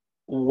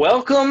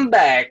Welcome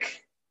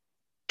back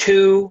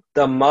to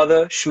the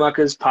Mother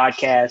Schmuckers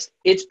podcast.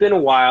 It's been a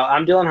while.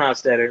 I'm Dylan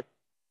Hostetter.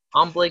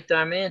 I'm Blake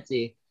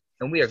Diamante,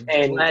 and we are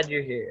And glad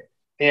you're here.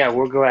 yeah,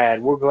 we're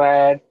glad. We're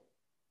glad.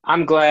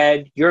 I'm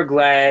glad. You're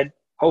glad.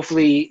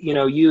 Hopefully,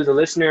 you, the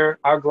listener,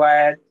 are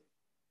glad.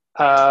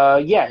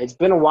 Yeah, it's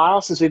been a while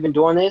since we've been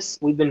doing this.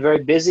 We've been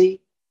very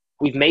busy.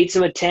 We've made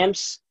some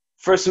attempts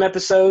for some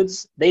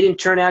episodes. They didn't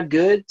turn out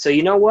good. So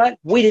you know what?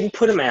 We didn't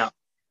put them out.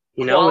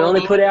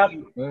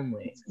 Quality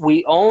only.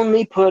 We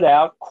only put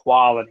out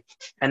quality,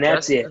 and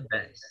that's Just it. the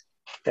best.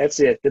 That's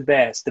it. The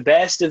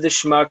best of the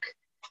schmuck,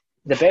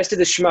 the best of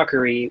the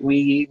schmuckery.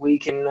 We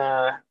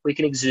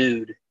can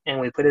exude, and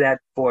we put it out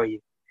for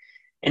you.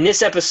 In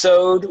this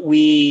episode,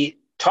 we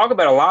talk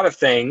about a lot of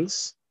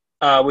things.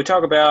 We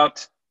talk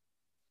about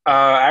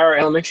our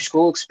elementary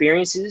school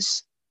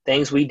experiences,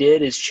 things we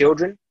did as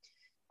children.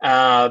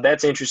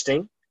 That's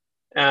interesting.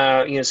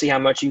 See how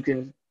much you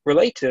can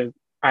relate to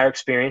our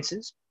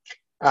experiences.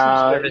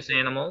 Some service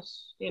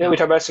animals. We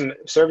talk about some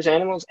service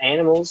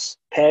animals,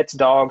 pets,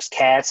 dogs,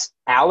 cats,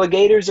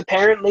 alligators,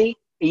 apparently,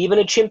 even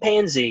a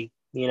chimpanzee.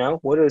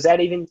 What is that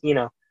even?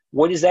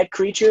 What is that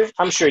creature?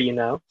 I'm sure you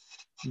know.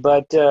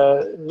 But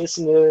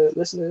listen to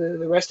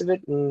the rest of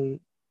it and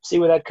see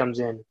where that comes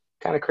in.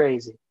 Kind of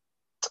crazy.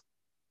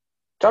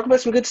 Talk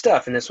about some good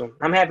stuff in this one.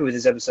 I'm happy with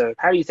this episode.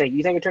 How do you think?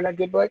 You think it turned out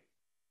good, Blake?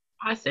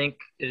 I think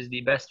it is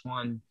the best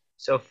one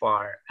so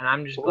far, and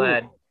I'm just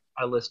glad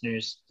our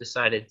listeners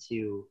decided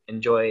to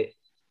enjoy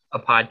a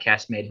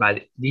podcast made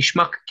by the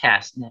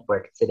Schmuckcast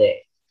Network today.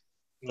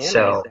 Yeah,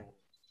 so,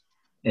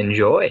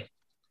 enjoy.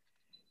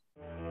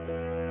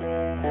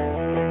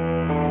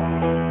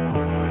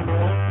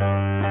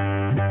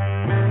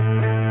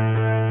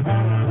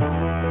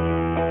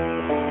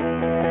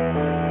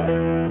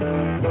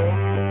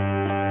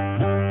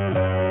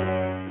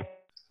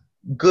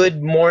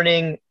 Good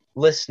morning,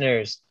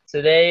 listeners.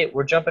 Today,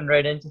 we're jumping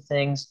right into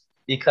things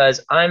because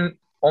I'm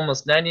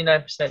almost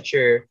 99%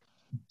 sure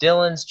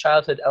Dylan's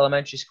childhood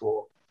elementary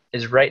school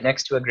is right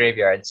next to a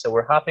graveyard. So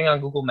we're hopping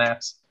on Google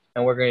Maps,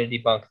 and we're going to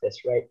debunk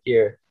this right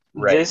here.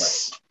 I'm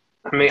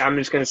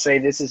just going to say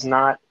this is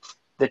not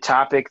the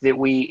topic that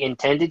we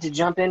intended to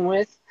jump in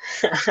with.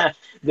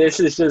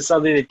 This is just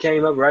something that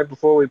came up right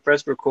before we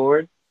pressed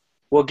record.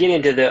 We'll get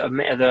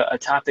into a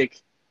topic,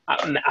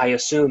 I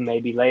assume,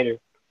 maybe later.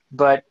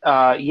 But,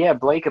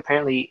 Blake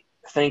apparently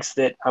thinks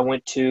that I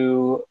went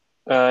to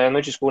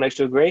elementary school next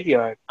to a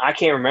graveyard. I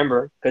can't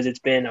remember because it's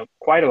been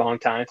quite a long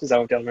time since I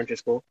went to elementary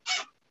school.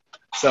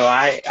 So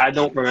I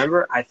don't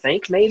remember. I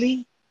think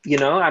maybe,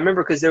 I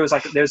remember because there's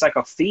like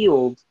a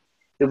field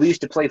that we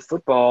used to play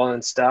football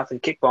and stuff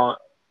and kickball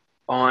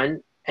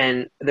on,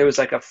 and there was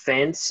like a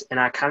fence, and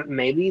I kind of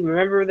maybe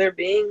remember there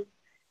being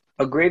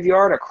a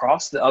graveyard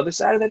across the other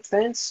side of that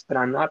fence, but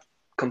I'm not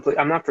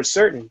for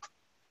certain.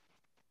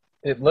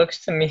 It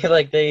looks to me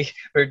like they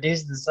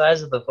reduced the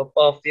size of the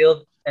football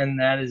field, and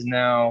that is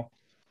now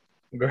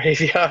a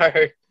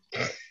graveyard.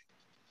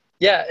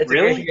 Yeah, it's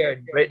really? a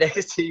graveyard right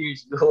next to your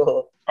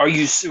school. Are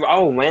you?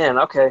 Oh man,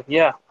 okay,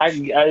 yeah. I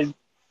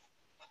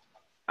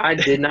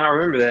did not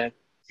remember that.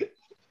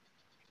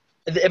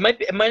 It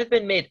might have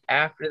been made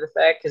after the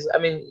fact because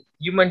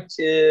you went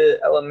to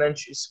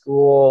elementary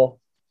school.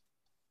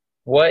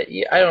 What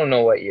year? I don't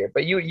know what year,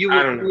 but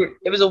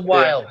it was a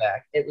while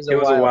back. It was a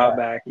while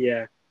back.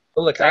 Yeah.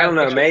 But look, I don't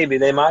know. Maybe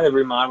they might have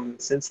remodeled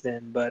it since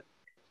then, but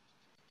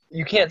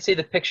you can't see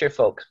the picture,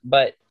 folks.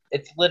 But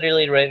it's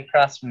literally right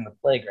across from the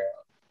playground.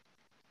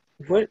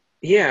 What?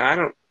 Yeah, I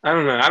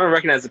don't know. I don't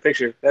recognize the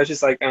picture. That's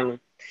just like I don't know.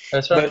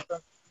 That's from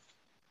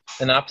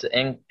an opposite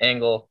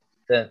angle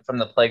from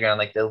the playground.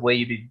 Like the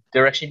way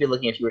direction you'd be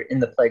looking if you were in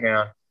the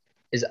playground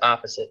is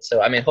opposite.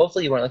 So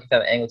hopefully you weren't looking at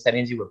the angle. That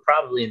means you were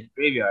probably in the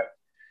graveyard.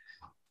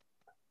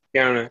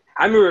 Yeah, I don't know.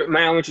 I remember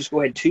my elementary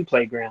school had two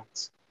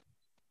playgrounds.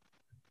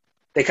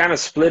 They kind of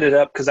split it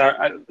up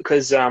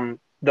because the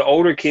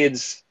older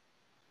kids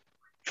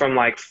from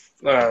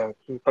probably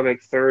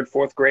like third,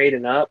 fourth grade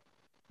and up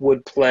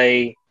would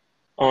play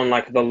on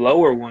like the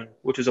lower one,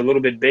 which was a little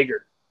bit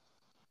bigger.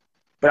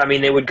 But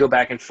they would go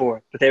back and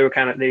forth. But they'd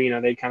kind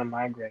of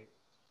migrate.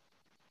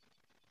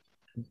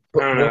 I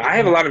don't know. I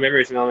have a lot of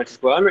memories from elementary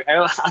school. I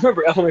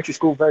remember elementary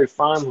school very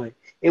fondly.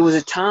 It was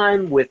a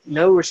time with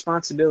no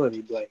responsibility,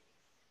 Blake.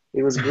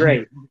 It was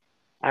great.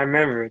 I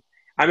remember it.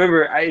 I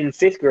remember in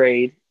fifth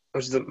grade,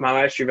 which was my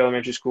last year of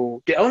elementary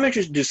school. Do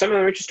some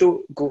elementary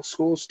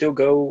schools still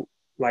go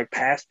like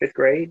past fifth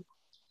grade?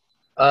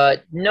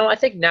 No, I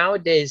think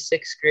nowadays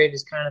sixth grade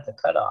is kind of the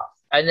cutoff.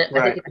 I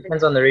think it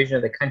depends on the region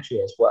of the country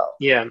as well.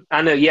 Yeah,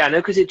 I know. Yeah, I know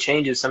because it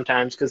changes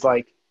sometimes. Because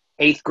like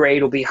eighth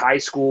grade will be high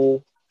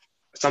school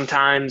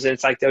sometimes, and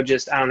it's like they'll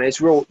just I don't know.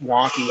 It's real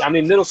wonky.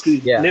 Middle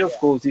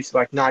schools used to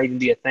like not even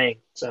be a thing.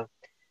 So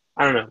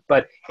I don't know.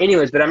 But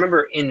anyways, I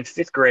remember in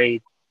fifth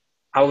grade,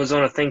 I was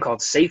on a thing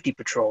called Safety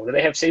Patrol. Did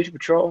they have Safety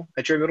Patrol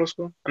at your middle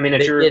school?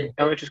 At your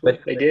elementary school?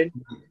 They did?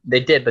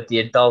 They did, but the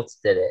adults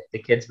did it. The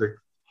kids were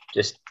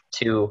just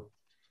too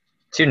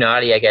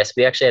naughty, I guess.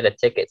 We actually had a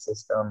ticket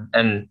system,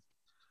 and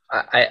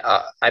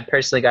I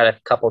personally got a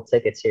couple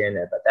tickets here and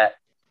there, but that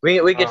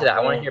we get to Oh that.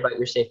 I want to man. hear about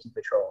your safety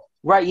patrol.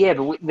 Right, yeah,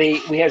 but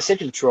we had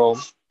safety patrol,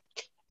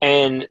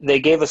 and they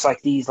gave us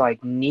like these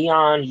like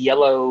neon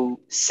yellow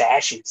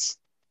sashes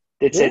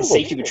that said Ooh.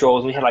 safety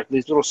patrols. We had like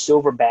these little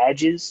silver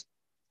badges,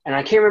 and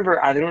I can't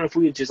remember. I don't know if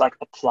we just like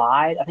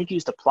applied. I think you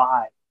just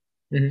applied,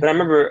 Hmm. but I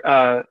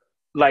remember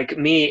like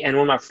me and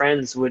one of my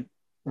friends would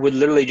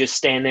literally just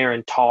stand there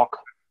and talk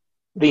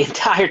the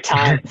entire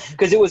time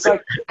because it was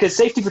like because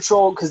safety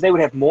patrol because they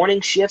would have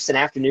morning shifts and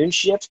afternoon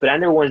shifts, but I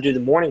never wanted to do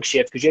the morning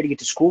shift because you had to get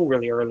to school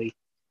really early,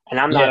 and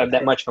I'm not Yeah.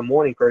 that much of a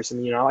morning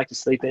person. I like to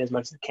sleep in as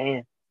much as I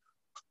can.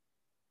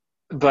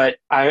 But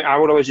I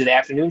would always do the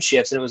afternoon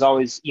shifts, and it was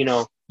always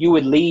you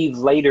would leave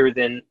later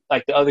than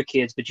like the other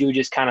kids, but you would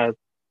just kind of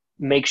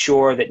make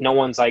sure that no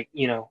one's like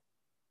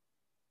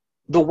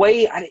the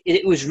way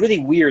it was really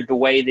weird the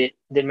way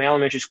that my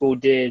elementary school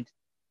did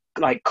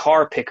like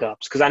car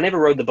pickups because I never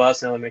rode the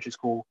bus in elementary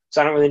school,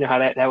 so I don't really know how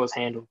that was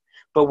handled.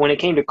 But when it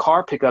came to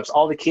car pickups,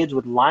 all the kids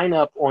would line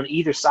up on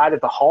either side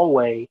of the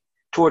hallway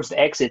towards the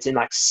exits and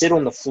like sit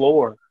on the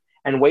floor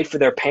and wait for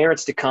their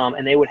parents to come,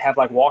 and they would have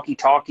like walkie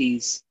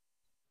talkies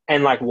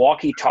and like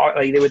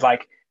like they would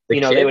like The they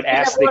kids would would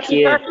have ask the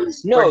kid.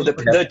 walkie-talkies, or No, you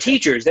would have the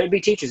teachers. There'd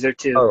be teachers there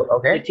too. Oh, The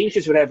okay.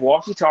 teachers would have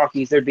walkie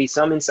talkies. There'd be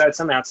some inside,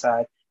 some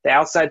outside. The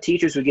outside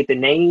teachers would get the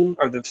name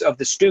of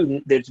the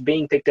student that's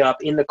being picked up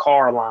in the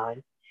car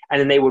line, and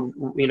then they would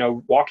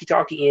walkie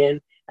talkie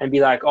in and be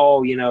like,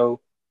 oh,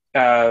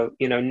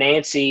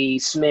 Nancy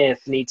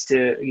Smith needs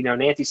to,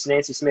 Nancy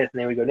Smith,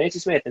 and they would go Nancy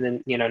Smith, and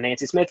then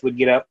Nancy Smith would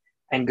get up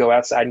and go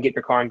outside and get in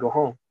her car and go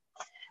home.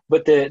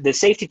 But the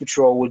safety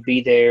patrol would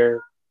be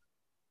there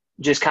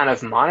just kind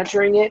of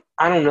monitoring it.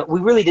 I don't know. We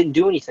really didn't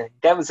do anything.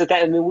 That was that.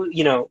 I mean,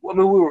 we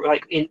were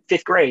like in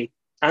fifth grade.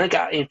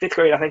 In fifth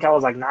grade, I think I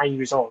was like 9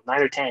 years old,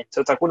 9 or 10.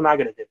 So it's like, what am I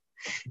gonna do?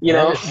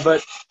 That is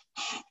But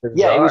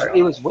yeah, bizarre.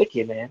 it was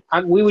wicked, man.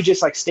 We would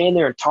just like stand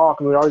there and talk,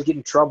 and we would always get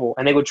in trouble,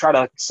 and they would try to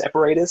like,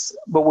 separate us,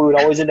 but we would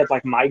always end up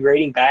like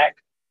migrating back.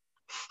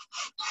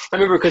 I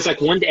remember because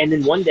like one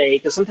day,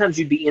 because sometimes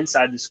you'd be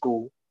inside the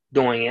school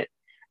doing it,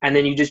 and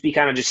then you'd just be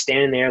kind of just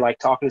standing there like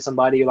talking to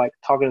somebody or like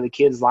talking to the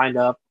kids lined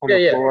up on Yeah,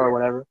 the yeah. floor or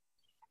whatever.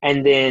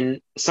 And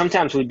then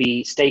sometimes we'd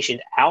be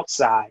stationed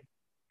outside,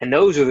 and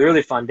those were the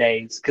really fun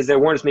days because there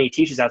weren't as many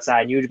teachers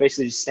outside. And you would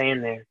basically just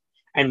stand there.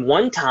 And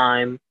one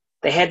time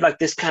they had like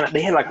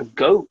they had like a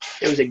goat.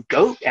 There was a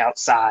goat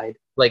outside.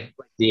 Like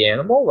the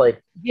animal,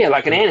 like Yeah,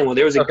 like an animal.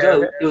 There was a okay,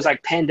 okay. goat. It was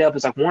like penned up. It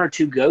was like one or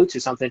two goats or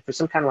something for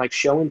some kind of like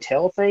show and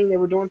tell thing they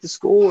were doing at the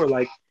school, or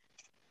like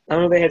I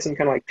don't know, they had some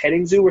kind of like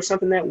petting zoo or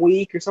something that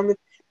week or something.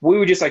 We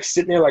were just like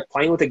sitting there like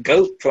playing with a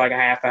goat for like a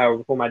half hour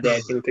before my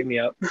dad came to pick me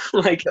up.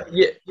 Like,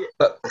 Yeah,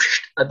 yeah.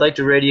 I'd like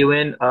to radio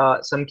in.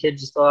 Some kid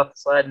just fell off the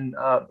slide and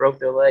broke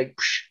their leg.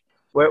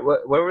 Where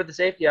were the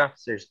safety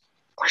officers?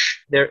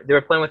 They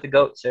were playing with the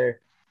goat, sir.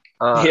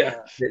 yeah,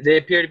 They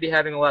appear to be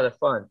having a lot of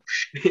fun.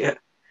 yeah,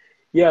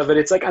 yeah. But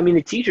it's like, I mean,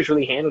 the teachers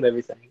really handled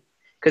everything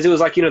because it was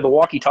like, the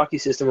walkie-talkie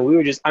system, and we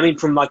were just, I mean,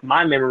 from like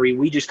my memory,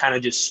 we just kind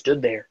of just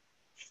stood there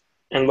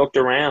and looked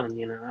around.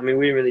 I mean,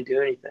 we didn't really do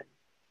anything.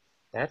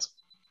 That's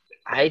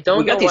I We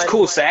don't know got these why.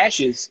 cool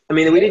sashes. I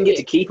mean, we didn't get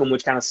to keep them,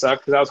 which kind of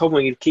sucked because I was hoping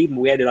we could keep them.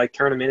 We had to like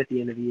turn them in at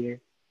the end of the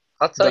year.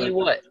 I'll tell But you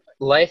what,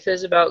 life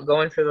is about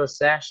going for those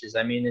sashes.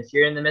 I mean, if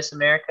you're in the Miss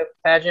America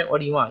pageant, what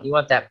do you want? You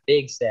want that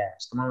big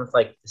sash, the one with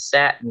like the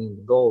satin,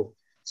 the gold.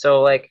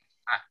 So like,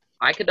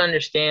 I could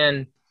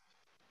understand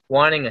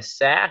wanting a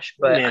sash,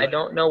 but I man,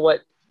 don't know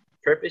what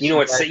purpose you know you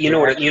what guys you would know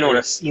what actually.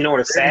 you know what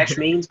a sash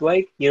means,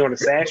 Blake? You know what a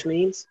sash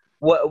means?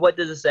 What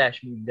does a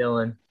sash mean,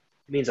 Dylan?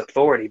 It means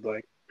authority,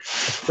 Blake.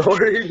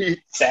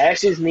 Authority.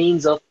 Sashes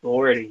means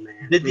authority,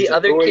 man. Did It the means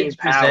other authority kids and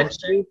power.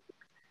 present you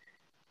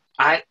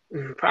I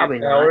your probably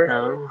not. power?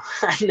 No,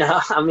 no.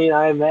 I mean,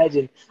 I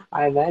imagine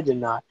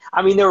not.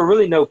 I mean, there were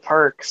really no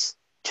perks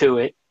to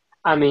it.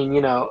 I mean,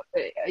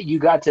 you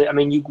got to. I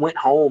mean, you went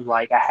home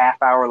like a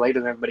half hour later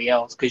than everybody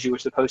else because you were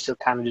supposed to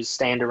kind of just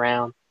stand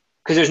around.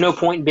 Because there's no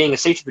point in being a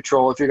safety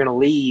patrol if you're going to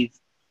leave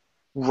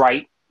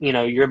right.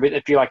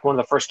 If you're like one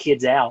of the first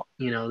kids out.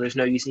 There's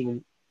no use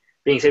even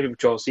being safety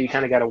patrol. So you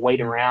kind of got to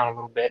wait around a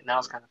little bit, and that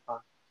was kind of fun,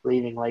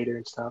 leaving later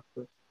and stuff.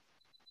 But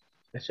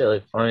That's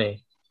really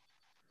funny.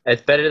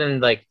 It's better than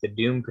like the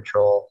Doom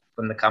Patrol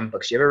from the comic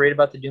books. You ever read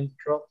about the Doom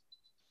Patrol?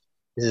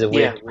 This is a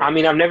yeah, weird. I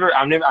mean, I've never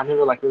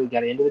like really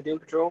got into the Doom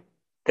Patrol.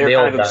 They're They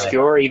kind all of die.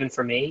 obscure even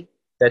for me,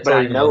 That's but all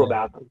I you need to know know.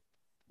 about them.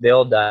 They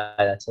all die.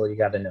 That's all you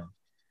got to know.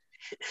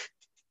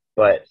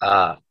 But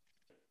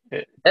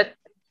that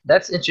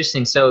that's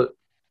interesting. So,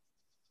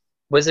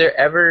 was there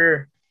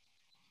ever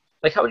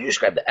like how would you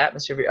describe the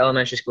atmosphere of your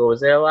elementary school? Was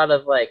there a lot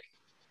of like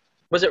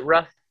was it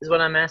rough? Is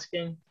what I'm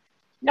asking.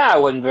 No,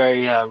 it wasn't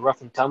very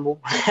rough and tumble.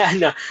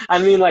 No, I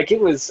mean, like it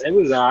was all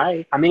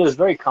right. I mean, it was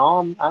very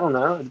calm. I don't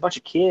know. It was a bunch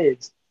of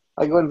kids.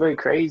 Like it wasn't very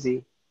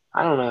crazy.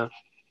 I don't know.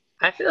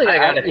 I feel like I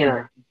I got to you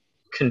know,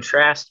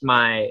 contrast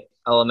my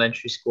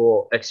elementary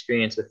school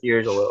experience with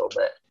yours a little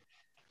bit.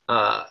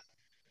 Uh,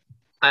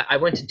 I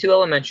went to two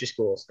elementary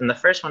schools, and the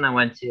first one I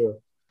went to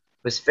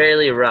was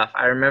fairly rough.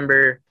 I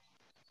remember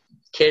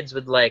kids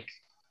would like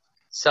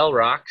sell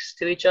rocks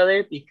to each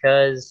other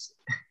because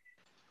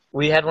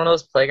we had one of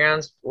those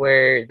playgrounds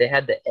where they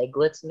had the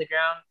egglets in the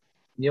ground.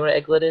 You know what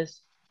an egglet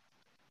is?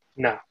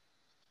 No.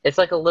 It's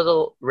like a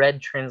little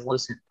red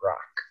translucent rock.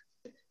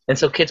 And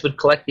so kids would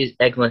collect these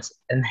egglets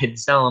and they'd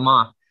sell them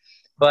off.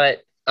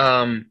 But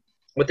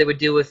what they would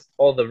do with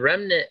all the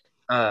remnant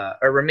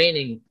or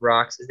remaining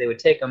rocks is they would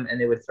take them and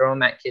they would throw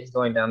them at kids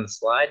going down the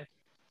slide.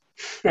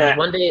 And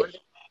one day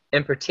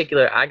in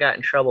particular, I got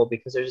in trouble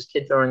because there's this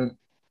kid throwing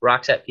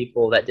rocks at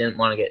people that didn't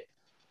want to get,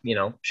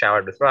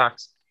 showered with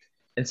rocks.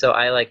 And so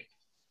I like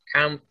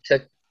kind of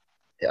took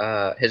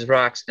his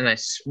rocks and I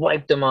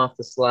swiped them off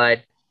the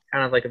slide,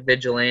 kind of like a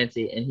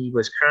vigilante, and he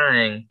was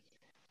crying.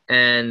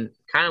 And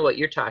kind of what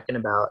you're talking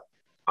about,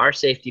 our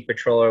safety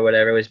patrol or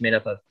whatever was made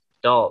up of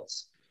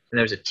adults, and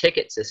there was a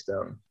ticket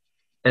system.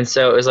 And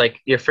so it was like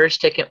your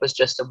first ticket was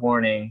just a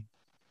warning,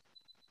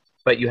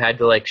 but you had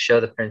to like show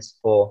the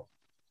principal.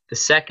 The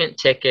second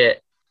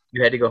ticket,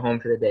 you had to go home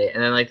for the day.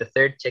 And then like the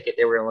third ticket,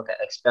 they were going to look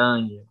at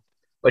expelling you,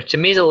 which to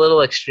me is a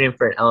little extreme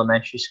for an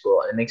elementary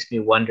school. And it makes me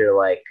wonder,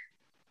 like,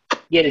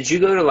 yeah, did you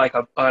go to like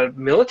a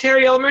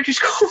military elementary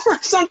school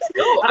or something?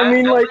 No, I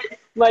mean,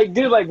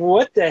 dude, like,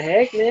 what the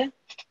heck, man?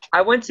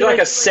 I went to You're like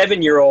a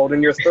 7-year-old,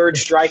 and your third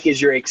strike is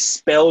you're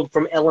expelled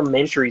from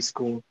elementary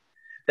school.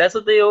 That's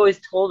what they always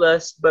told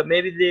us, but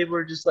maybe they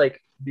were just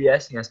like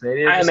BSing us.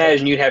 Maybe I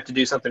imagine you'd have to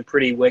do something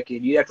pretty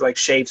wicked. You'd have to like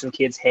shave some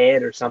kid's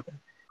head or something.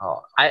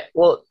 Oh,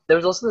 well, there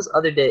was also this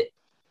other day.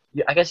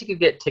 I guess you could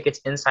get tickets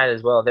inside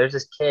as well. There's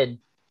this kid.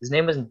 His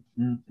name was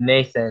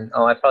Nathan.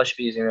 Oh, I probably should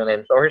be using real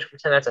names, or just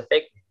pretend that's a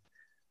fake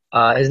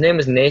name. His name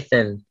was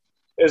Nathan.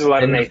 There's a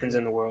lot of Nathans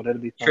in the world.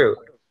 That'd be fun. True.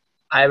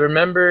 I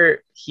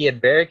remember he had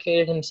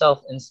barricaded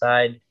himself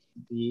inside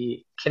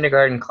the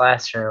kindergarten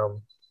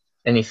classroom,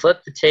 and he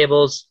flipped the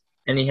tables,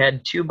 and he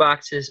had 2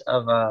 boxes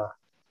of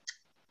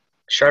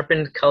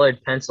sharpened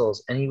colored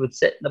pencils, and he would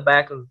sit in the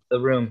back of the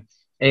room,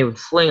 and he would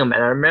fling them.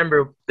 And I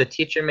remember the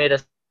teacher made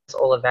us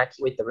all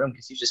evacuate the room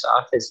because he was just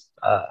off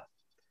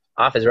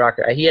his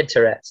rocker. He had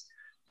Tourette's.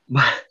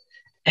 But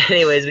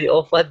anyways, we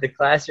all fled the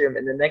classroom,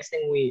 and the next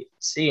thing we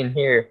see and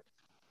hear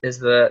is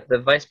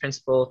the vice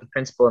principal, the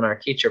principal, and our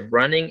teacher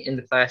running in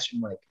the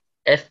classroom like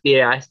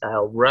FBI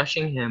style,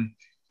 rushing him.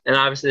 And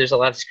obviously there's a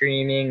lot of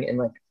screaming and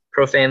like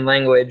profane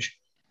language.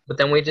 But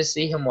then we just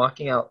see him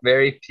walking out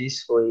very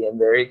peacefully and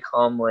very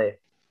calmly.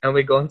 And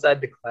we go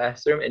inside the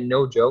classroom, and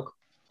no joke,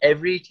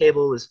 every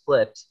table was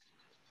flipped.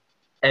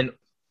 And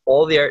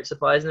all the art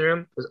supplies in the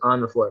room was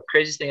on the floor.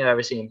 Craziest thing I've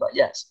ever seen. But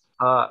yes,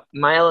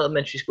 my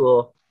elementary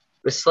school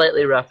was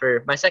slightly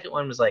rougher. My second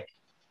one was like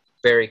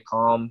very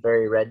calm,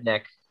 very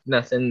redneck.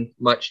 Nothing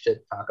much to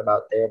talk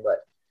about there,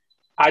 but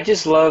I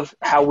just love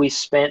how we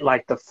spent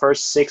like the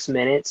first 6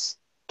 minutes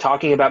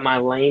talking about my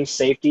lame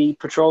safety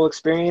patrol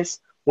experience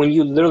when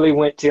you literally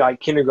went to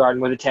like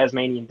kindergarten with a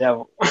Tasmanian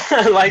devil.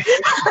 Like,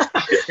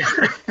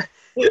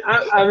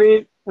 I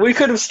mean, we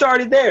could have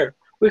started there.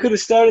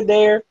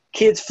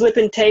 Kids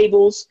flipping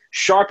tables,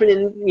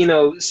 sharpening,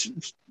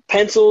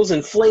 pencils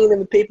and flinging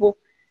them at people.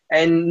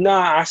 And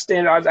I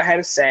had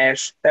a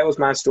sash. That was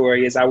my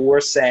story. Is I wore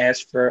a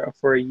sash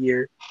for a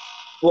year.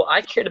 Well,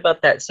 I cared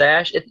about that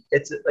sash.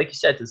 It's like you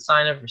said, it's a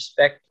sign of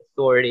respect,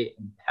 authority,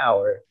 and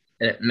power,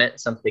 and it meant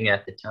something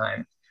at the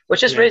time. Which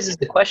just raises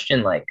the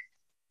question, like,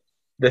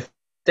 the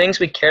things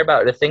we care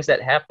about, the things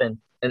that happen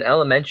in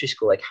elementary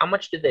school, like, how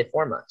much did they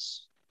form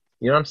us?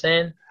 You know what I'm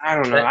saying? I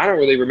don't know. I don't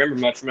really remember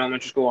much from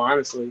elementary school,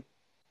 honestly.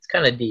 It's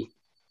kind of deep.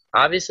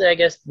 Obviously, I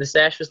guess the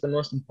sash was the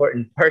most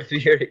important part of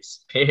your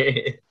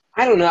experience.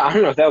 I don't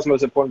know if that was the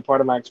most important part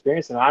of my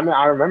experience. And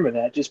I remember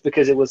that just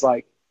because it was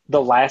like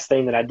the last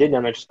thing that I did in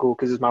elementary school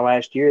because it was my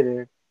last year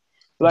there.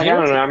 Like, I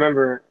don't know. I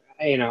remember,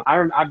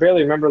 I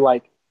barely remember,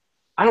 like,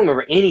 I don't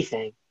remember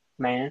anything,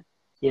 man,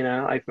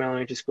 like from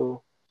elementary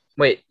school.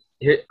 Wait,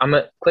 here, I'm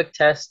a quick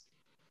test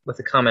with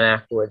a comment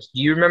afterwards.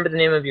 Do you remember the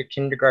name of your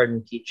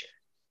kindergarten teacher?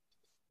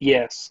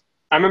 Yes.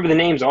 I remember the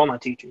names of all my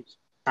teachers.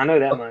 I know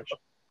that much.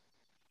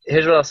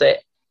 Here's what I'll say.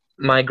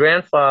 My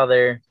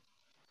grandfather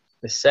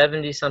is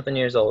 70-something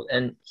years old,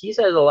 and he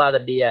says a lot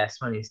of BS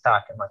when he's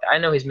talking. Like, I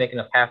know he's making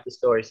up half the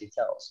stories he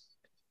tells.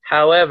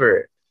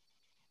 However,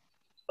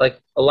 like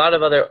a lot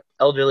of other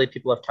elderly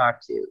people I've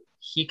talked to,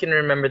 he can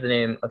remember the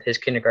name of his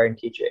kindergarten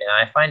teacher, and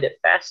I find it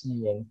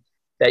fascinating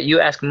that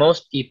you ask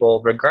most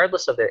people,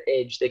 regardless of their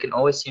age, they can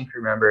always seem to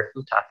remember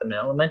who taught them in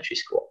elementary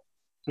school.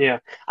 Yeah.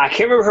 I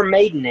can't remember her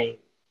maiden name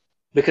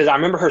because I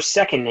remember her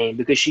second name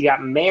because she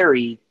got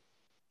married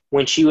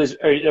when she was,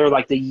 or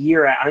like the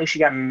year, I think she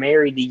got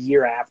married the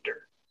year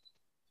after.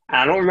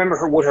 I don't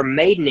remember what her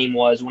maiden name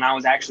was when I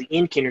was actually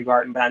in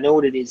kindergarten, but I know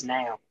what it is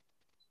now.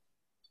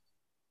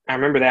 I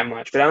remember that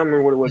much, but I don't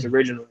remember what it was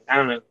originally. I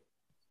don't know.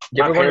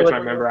 My parents might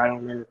remember. I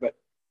don't remember, but.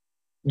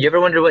 You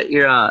ever wonder what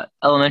your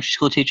elementary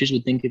school teachers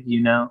would think of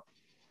you now?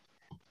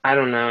 I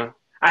don't know.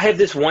 I had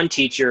this one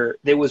teacher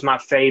that was my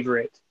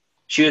favorite.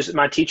 She was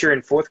my teacher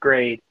in 4th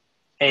grade,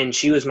 and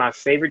she was my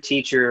favorite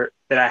teacher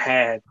that I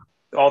had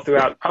all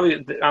throughout. Probably,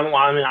 I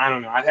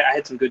don't know. I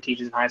had some good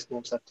teachers in high school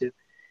and stuff too.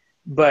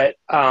 But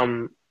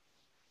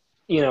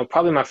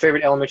probably my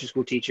favorite elementary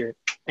school teacher,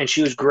 and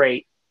she was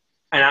great.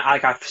 And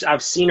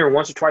I've seen her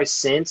once or twice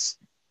since,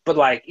 but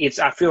like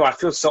I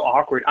feel so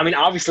awkward. I mean,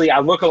 obviously I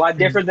look a lot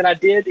different than I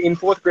did in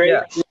fourth grade.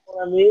 Yeah. You know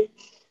what I mean?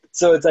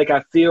 So it's like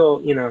I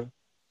feel,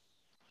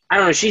 I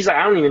don't know. She's like,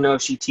 I don't even know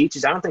if she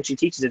teaches. I don't think she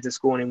teaches at the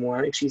school anymore.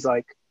 I think she's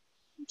like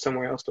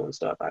somewhere else doing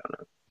stuff. I don't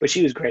know. But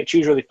she was great. She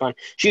was really fun.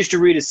 She used to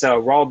read us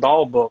Roald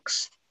Dahl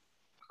books.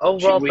 Oh,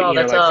 Roald Dahl.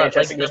 That's like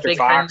Fantastic the Mr. big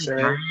Fox.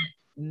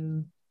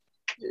 giant.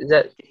 Is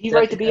that Did he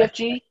write the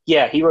BFG?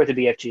 Yeah, he wrote the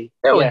BFG.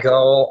 There we Yeah.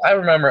 go. I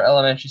remember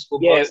elementary school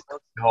books.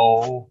 Let's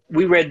go.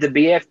 We read the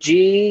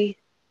BFG.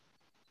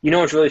 You know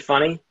what's really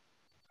funny?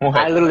 What?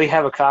 I literally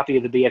have a copy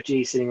of the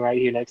BFG sitting right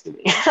here next to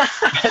me.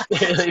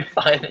 That's really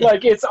funny.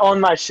 Like it's on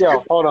my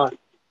shelf. Hold on.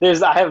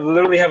 I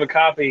literally have a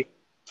copy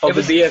of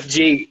the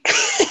BFG.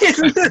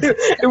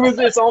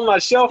 It's on my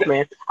shelf,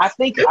 man. I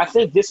think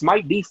this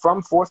might be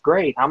from fourth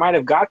grade. I might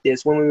have got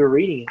this when we were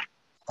reading it.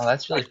 Oh,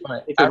 that's really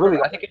funny. It's a really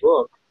good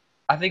book.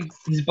 I think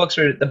these books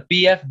are the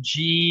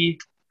BFG,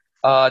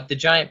 the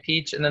Giant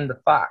Peach, and then the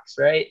Fox,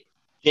 right?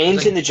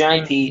 James and the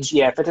Giant Peach,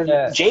 yeah.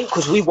 James,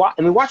 because we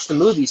watched the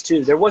movies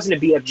too. There wasn't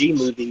a BFG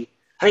movie.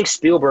 I think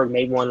Spielberg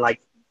made one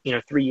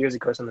 3 years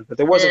ago or something, but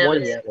there wasn't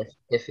one yet.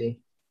 Iffy.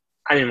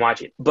 I didn't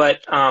watch it,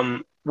 but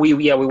we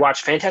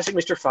watched Fantastic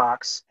Mr.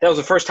 Fox. That was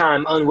the first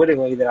time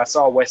unwittingly that I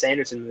saw a Wes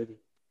Anderson movie.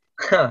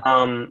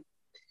 Huh.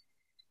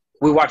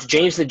 We watched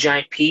James and the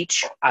Giant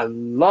Peach. I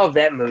love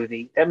that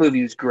movie. That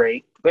movie was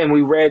great. And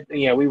we read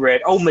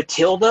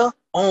Matilda.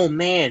 Oh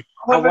man,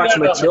 I watched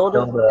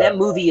Matilda. That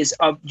movie is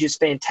just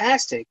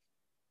fantastic.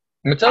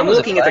 I'm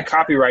looking at the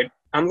copyright.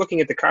 I'm looking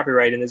at the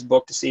copyright in this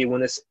book to see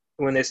when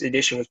this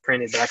edition was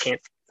printed, but I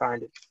can't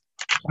find it.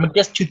 I'm gonna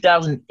guess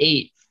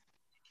 2008.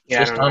 Yeah,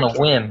 just on a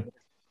whim.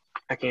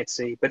 I can't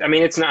see, but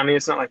it's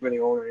not like really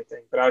old or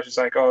anything. But I was just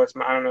like, I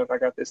don't know if I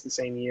got this the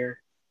same year.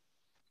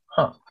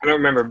 Huh. I don't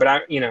remember, but I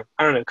don't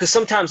know, because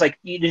sometimes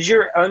did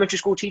your elementary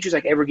school teachers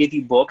ever give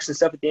you books and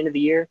stuff at the end of the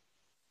year?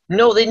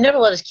 No, they never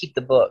let us keep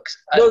the books.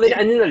 No, I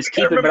didn't let us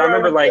keep it, but I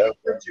remember I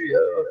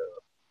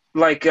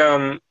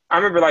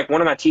remember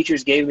one of my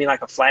teachers gave me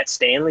a Flat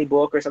Stanley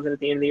book or something at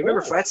the end of the year.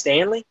 Remember Flat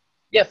Stanley?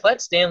 Yeah,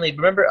 Flat Stanley.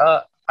 Remember?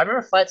 I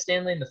remember Flat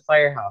Stanley in the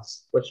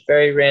Firehouse, which is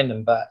very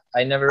random, but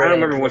I never. I don't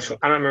remember which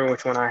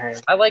one I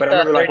had. I like. But I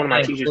remember one of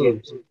my teachers gave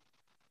me.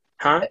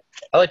 Huh?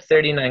 I like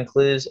 39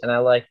 Clues, and I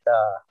liked.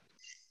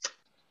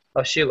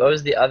 Oh shoot! What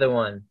was the other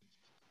one?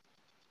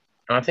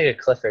 I'm thinking of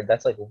Clifford.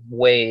 That's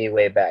way,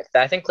 way back.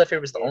 I think Clifford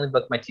was the only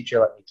book my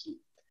teacher let me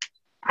keep.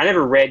 I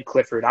never read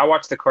Clifford. I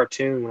watched the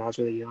cartoon when I was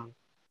really young.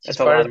 He's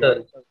part of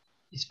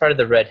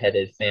the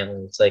redheaded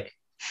family. It's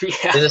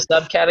there's a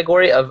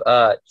subcategory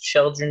of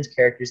children's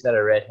characters that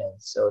are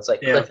redheads. So it's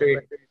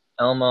Clifford,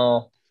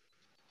 Elmo,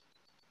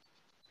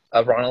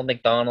 Ronald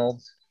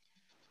McDonald.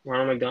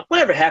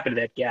 Whatever happened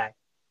to that guy?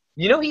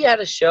 He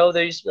had a show.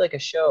 There used to be a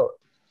show,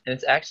 and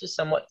it's actually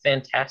somewhat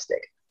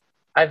fantastic.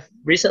 I've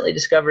recently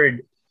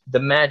discovered the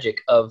magic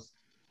of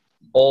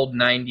old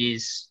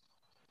 90s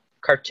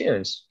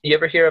cartoons. You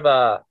ever hear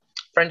of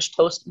French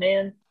Toast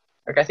Man?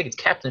 I think it's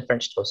Captain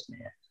French Toast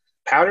Man.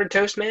 Powdered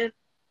Toast Man?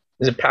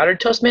 Is it Powdered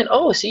Toast Man?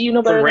 Oh, see, you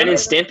know better. From Ren and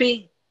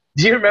Stimpy?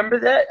 Do you remember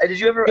that? Did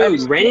you ever?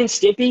 Dude, Ren and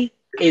Stimpy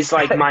is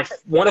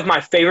one of my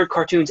favorite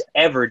cartoons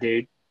ever,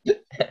 dude. Do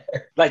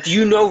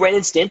you know Ren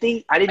and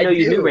Stimpy? I didn't know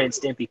you knew Ren and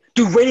Stimpy.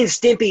 Dude, Ren and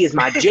Stimpy is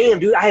my jam,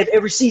 dude. I have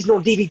every season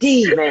on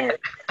DVD, man.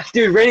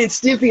 Dude, Ren and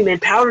Stimpy, man.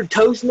 Powdered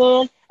Toast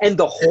Man and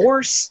the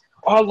horse.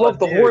 Oh, I love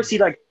the horse.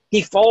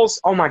 He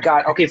falls. Oh my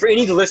God. Okay, for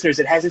any of the listeners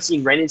that hasn't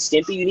seen Ren and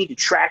Stimpy, you need to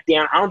track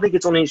down. I don't think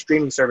it's on any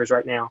streaming service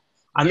right now.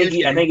 I think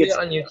it's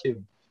on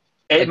YouTube.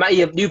 It might.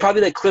 You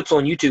probably clips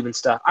on YouTube and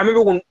stuff. I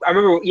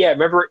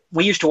remember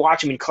we used to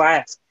watch them in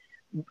class.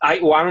 I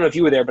don't know if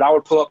you were there, but I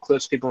would pull up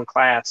clips of people in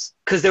class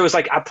because there was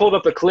I pulled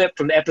up a clip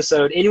from the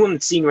episode. Anyone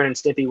that's seen Ren and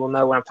Stimpy will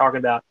know what I'm talking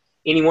about.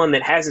 Anyone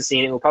that hasn't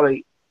seen it will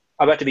probably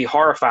about to be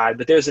horrified.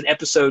 But there's an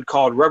episode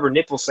called Rubber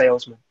Nipple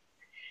Salesman,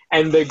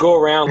 and they go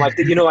around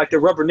the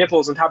rubber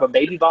nipples on top of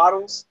baby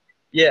bottles.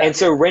 Yeah. And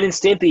so Ren and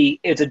Stimpy,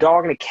 it's a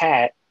dog and a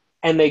cat,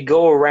 and they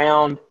go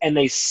around and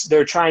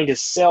they're trying to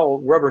sell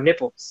rubber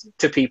nipples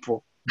to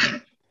people.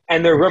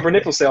 And they're rubber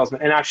nipple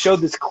salesmen. And I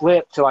showed this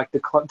clip to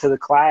the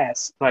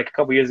class a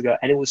couple years ago,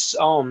 and it was,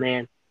 oh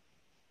man,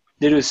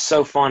 dude, it was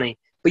so funny.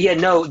 But yeah,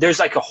 no, there's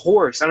a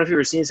horse. I don't know if you've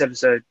ever seen this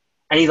episode,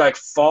 and he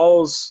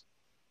falls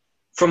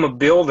from a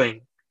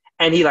building,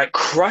 and he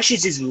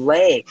crushes his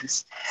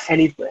legs,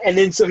 and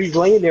then so he's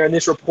laying there, and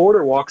this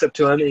reporter walks up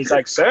to him, and he's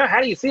like, "Sir, how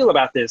do you feel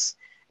about this?"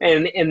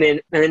 And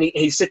then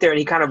he sit there, and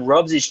he kind of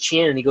rubs his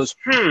chin, and he goes,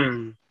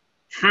 and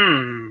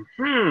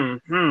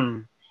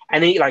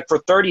then for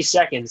 30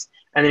 seconds,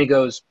 and then he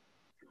goes,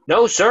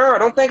 "No, sir, I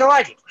don't think I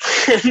like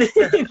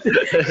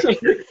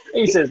it."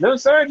 He says, "No,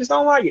 sir, I just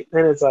don't like it."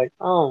 And it's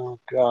oh my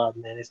God,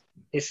 man,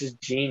 this is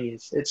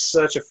genius. It's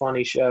such a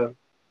funny show.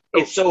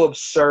 It's so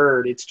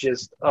absurd. It's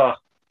just, yeah,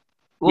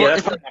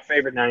 that's probably my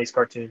favorite 90s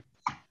cartoon.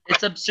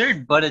 it's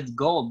absurd, but it's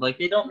gold. Like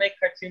they don't make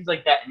cartoons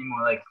like that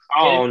anymore. Like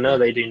Oh kids, no,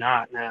 they do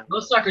not. No.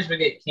 those suckers would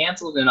get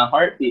canceled in a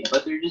heartbeat,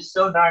 but they're just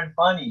so darn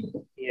funny.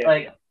 Yeah.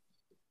 Like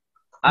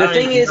I The don't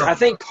thing even is, know. I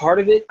think part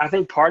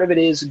of it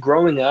is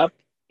growing up.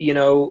 You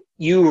know,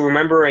 you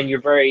remember and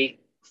you're very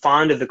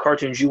fond of the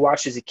cartoons you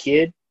watched as a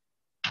kid,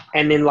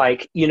 and then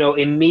like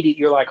immediate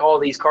you're like, oh,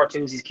 these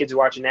cartoons these kids are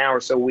watching now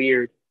are so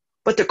weird.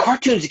 But the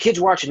cartoons the kids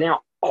are watching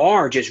now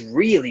are just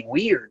really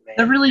weird,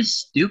 They're man. really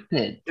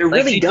stupid. They're Like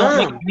really they don't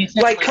make dumb. any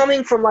sense. Like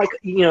coming from like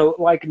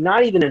like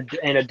not even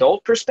an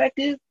adult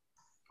perspective,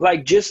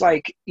 like just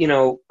like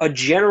a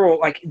general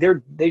like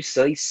they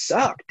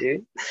suck,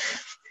 dude.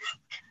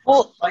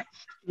 Well, Like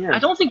I yeah.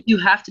 don't think you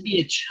have to be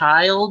a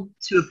child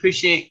to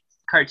appreciate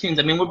cartoons.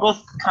 I mean, we're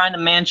both kind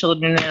of man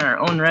children in our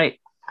own right,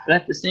 but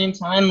at the same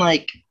time,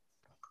 like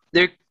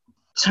they're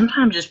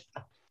sometimes just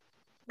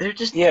they're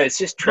just Yeah, it's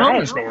just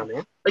dumb. trash now,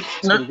 man. Like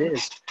That's no, what it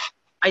is.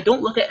 I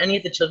don't look at any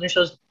of the children's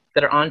shows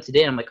that are on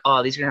today. And I'm like,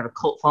 oh, these are gonna have a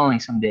cult following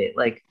someday.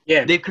 Like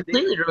Yeah. they've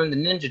completely ruined the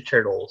Ninja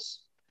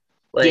Turtles.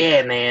 Like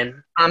Yeah,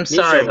 man. I'm Ninja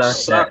sorry Turtles about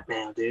suck that.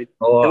 now, dude. And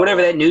Oh,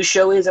 whatever that new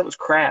show is, that was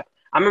crap.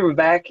 I remember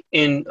back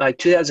in like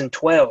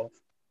 2012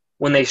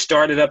 when they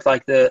started up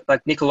like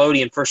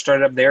Nickelodeon first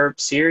started up their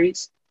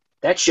series.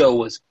 That show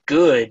was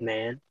good,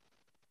 man.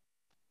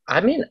 I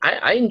mean,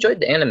 I enjoyed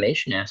the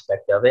animation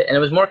aspect of it, and it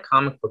was more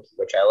comic booky,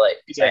 which I like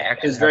because I Yeah, it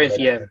actually was have very read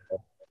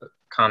yeah.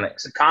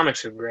 comics. The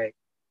comics are great.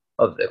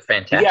 Oh, they're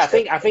But yeah,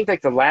 fantastic. I think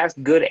like the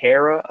last good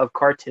era of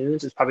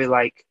cartoons is probably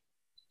like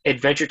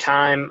Adventure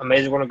Time,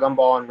 Amazing World of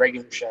Gumball, and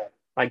Regular Show.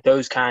 Like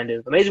those kind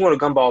of Amazing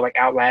World of Gumball like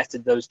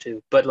outlasted those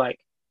two, but like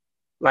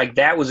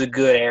that was a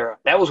good era.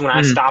 That was when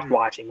I Mhm. stopped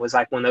watching. Was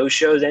like when those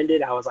shows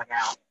ended, I was like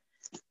out.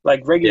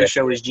 Like Regular Yeah.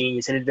 Show is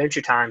genius, and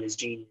Adventure Time is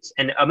genius,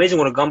 and Amazing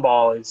World of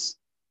Gumball is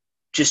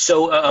just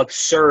so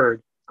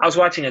absurd. I was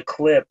watching a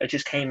clip. It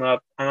just came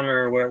up. I don't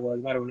remember where it was.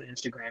 It might have been on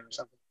Instagram or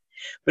something.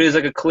 But it was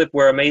like a clip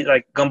where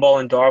like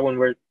Gumball and Darwin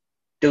were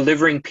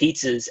delivering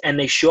pizzas, and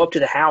they show up to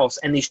the house,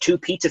 and these two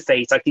pizza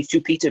fates, like these two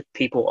pizza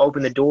people,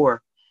 open the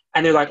door,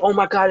 and they're like, "Oh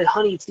my God,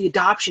 honey, it's the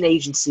adoption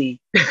agency."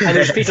 And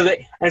there's pizza,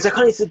 and it's like,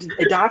 "Honey, it's the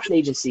adoption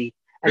agency."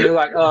 And they're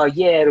like,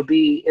 yeah, it'll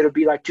be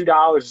like $2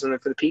 or something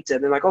for the pizza."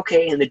 And they're like,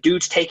 "Okay." And the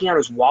dude's taking out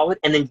his wallet,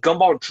 and then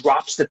Gumball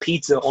drops the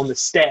pizza on the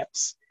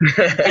steps,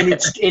 and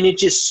it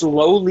just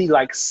slowly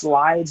like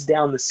slides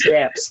down the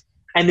steps,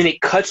 and then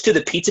it cuts to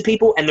the pizza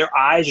people, and their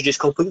eyes are just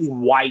completely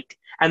white,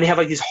 and they have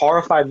like this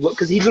horrified look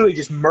because he literally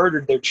just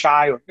murdered their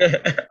child,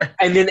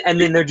 and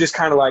then they're just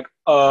kind of like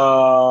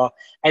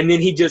and then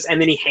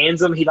he hands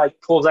them, he like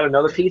pulls out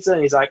another pizza,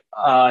 and he's like,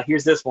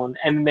 here's this one,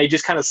 and then they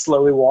just kind of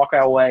slowly walk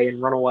away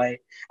and run away,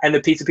 and the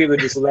pizza people are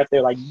just left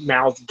there like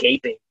mouths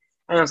gaping,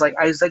 and I was like,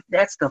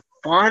 that's the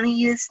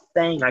funniest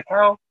thing, like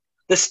how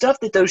the stuff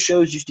that those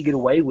shows used to get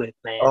away with,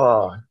 man.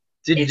 Oh,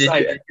 It's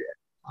like,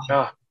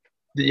 uh,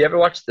 did you ever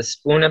watch the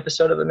Spoon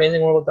episode of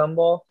Amazing World of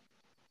Gumball?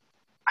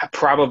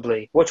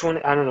 probably. Which one?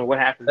 I don't know what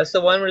happened. That's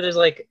the one where there's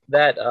like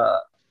that.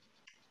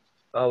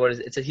 Oh, what is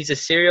it? He's a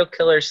serial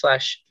killer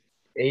slash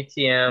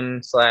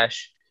ATM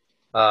slash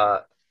uh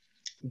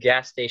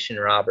gas station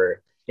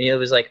robber. And he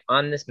was like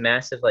on this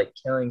massive like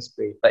killing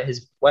spree, but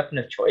his weapon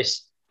of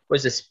choice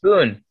was a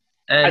spoon.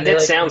 And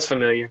That sounds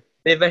familiar.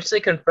 they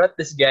eventually confront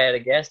this guy at a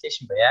gas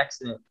station by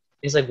accident.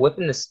 He's like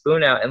whipping the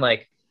spoon out, and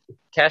like the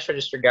cash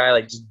register guy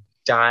like just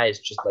dies,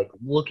 just like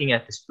looking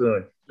at the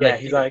spoon. Yeah, Like,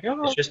 he's like,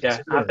 oh, it's just yeah,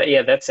 a spoon.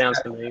 yeah, that sounds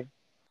familiar.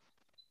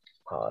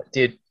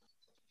 Dude,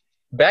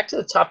 back to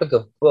the topic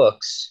of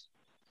books.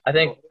 I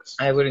think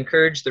I would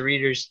encourage the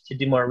readers to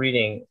do more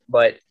reading,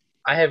 but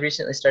I have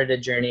recently started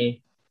a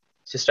journey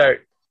to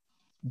start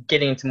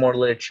getting into more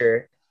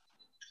literature.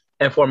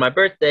 And for my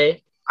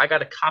birthday, I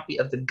got a copy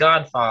of The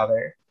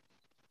Godfather,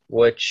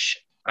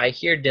 which I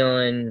hear,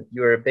 Dylan,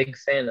 you're a big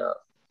fan of.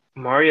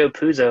 Mario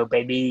Puzo,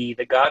 baby,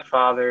 The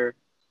Godfather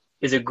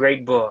is a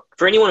great book.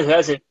 For anyone who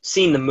hasn't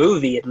seen the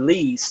movie, at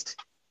least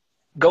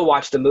go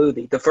watch the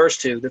movie. The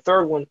first two, the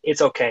third one,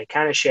 it's okay,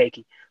 kind of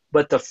shaky,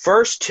 but the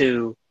first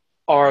two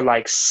are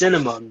like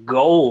cinema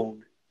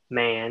gold,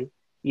 man.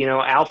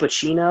 Al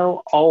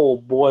Pacino. Oh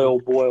boy, oh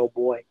boy, oh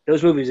boy.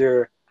 Those movies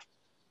are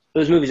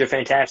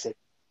fantastic,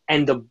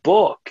 and the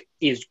book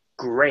is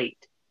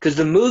great because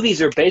the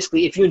movies are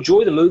basically. If you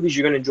enjoy the movies,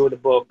 you're going to enjoy the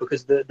book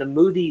because the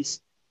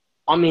movies.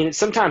 I mean,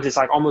 sometimes it's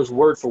like almost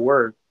word for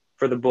word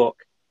for the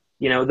book.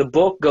 The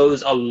book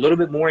goes a little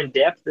bit more in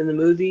depth than the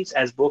movies,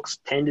 as books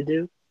tend to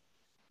do.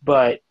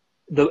 But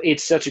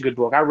it's such a good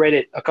book. I read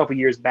it a couple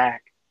years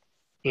back,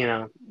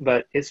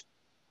 but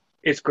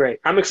it's great.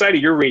 I'm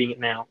excited you're reading it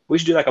now. We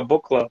should do like a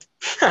book club.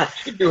 We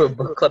should do a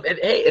book club.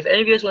 Hey, if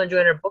any of you guys want to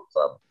join our book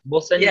club, we'll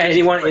send Yeah,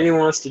 you. anyone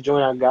wants to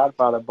join our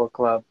Godfather book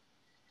club?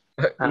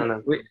 I don't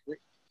know.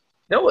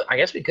 No, I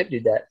guess we could do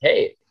that.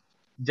 Hey,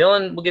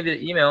 Dylan will give you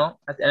the email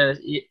at the end of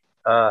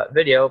this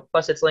video.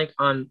 Plus, it's linked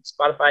on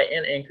Spotify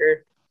and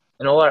Anchor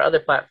and all our other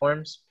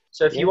platforms.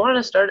 So if you want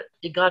to start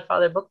a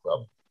Godfather book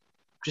club,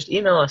 just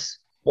email us.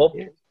 We'll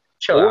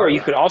chill out. Or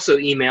you could also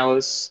email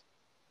us.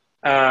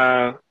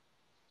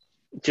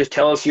 Just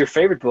tell us your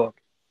favorite book.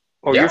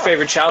 or your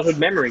favorite childhood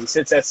memory,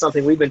 since that's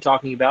something we've been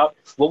talking about.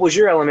 What was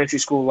your elementary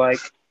school like?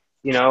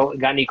 You know,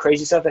 got any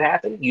crazy stuff that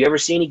happened? You ever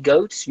see any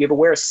goats? You ever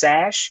wear a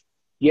sash?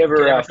 You Did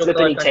ever I ever go to flip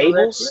like any Control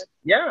X? tables?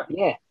 Yeah.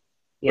 Yeah,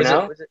 you Was it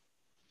know, was it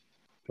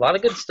a lot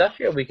of good stuff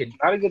here we could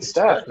a lot of good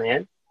discuss. stuff,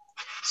 man.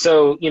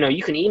 So, you know,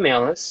 you can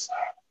email us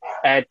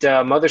at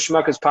Mother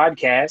Schmuckers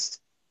Podcast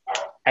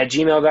at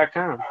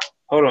gmail.com.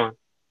 Hold on,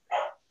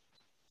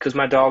 because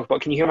my dog,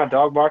 can you hear my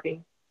dog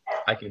barking?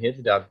 I can hear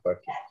the dog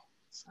barking.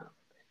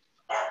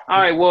 All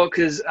right, well,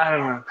 because I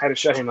don't know how to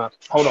shut him up.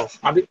 Hold on,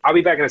 I'll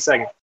be back in a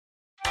second.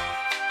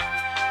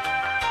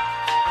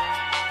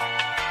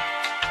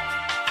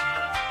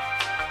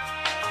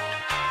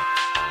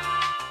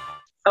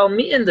 I'll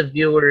meet in the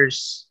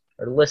viewers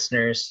or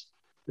listeners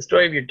the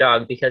story of your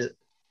dog because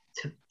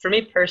for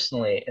me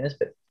personally, and this,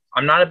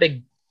 I'm not a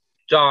big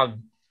dog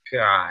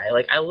guy.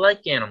 Like I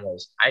like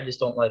animals, I just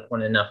don't like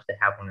one enough to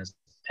have one as a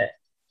pet.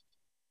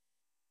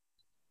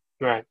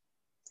 Right.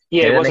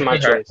 Yeah, Maybe it that wasn't makes my me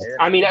hurt. choice.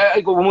 I mean,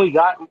 when we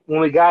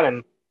got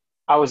him,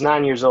 I was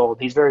 9 years old.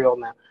 He's very old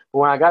now. But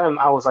when I got him,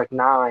 I was like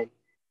 9.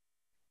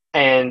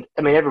 And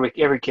I mean,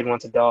 every kid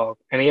wants a dog.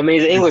 And I mean,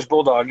 he's an English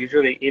bulldog. He's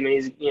really, I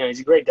mean, he's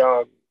a great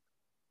dog.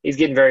 He's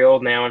getting very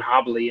old now and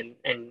hobbly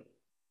and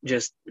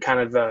just kind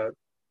of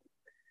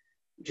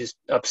just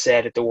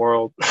upset at the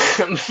world.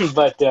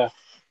 but uh,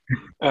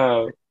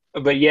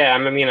 but yeah, I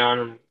mean, you know, I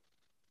don't know.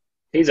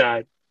 He's all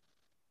right.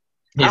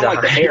 I He's don't all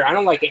like the right. hair. I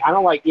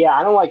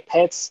don't like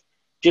pets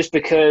just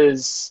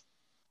because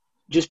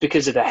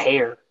of the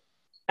hair.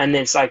 And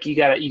then it's like you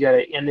gotta,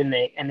 and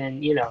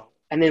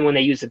then when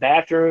they use the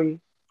bathroom,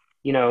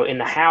 you know, in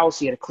the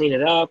house, you gotta clean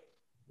it up,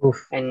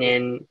 Oof. and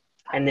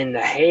then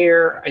the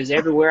hair is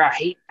everywhere. I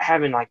hate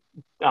having like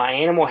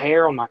animal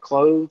hair on my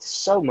clothes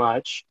so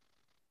much.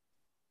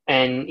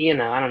 And you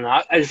know, I don't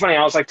know. It's funny.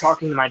 I was like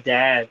talking to my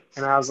dad,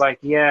 and I was like,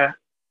 yeah,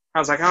 I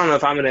was like, I don't know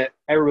if I'm gonna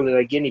ever really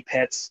like get any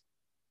pets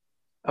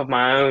of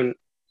my own.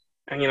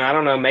 And you know, I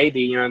don't know.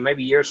 Maybe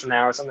years from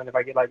now or something. If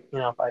I get like, you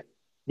know, if I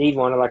need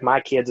one of like my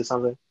kids or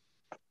something.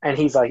 And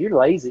he's like, "You're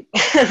lazy."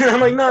 And I'm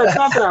like, "No, it's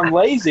not that I'm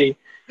lazy."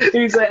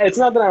 He's like, "It's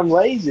not that I'm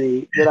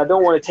lazy, that I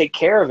don't want to take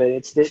care of it.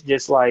 It's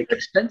just like They're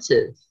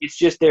expensive. it's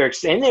just they're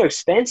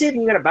expensive.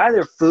 And you got to buy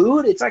their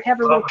food. It's like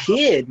having a little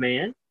kid,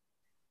 man.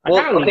 Like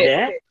I Well, don't need okay.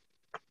 that."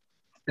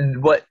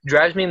 What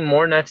drives me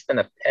more nuts than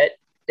a pet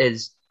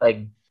is like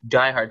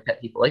diehard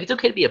pet people. Like it's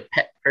okay to be a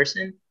pet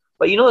person,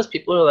 but you know those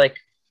people who are like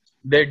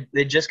they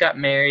just got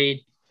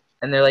married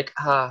and they're like,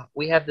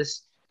 we have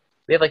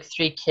like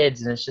 3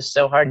 kids and it's just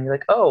so hard. And you're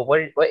like, oh, what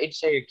age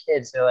are your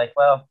kids? They're like,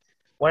 well,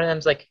 one of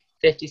them's like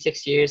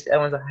 56 years, the other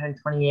one's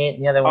 128,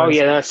 and the other Oh one's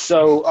yeah, that's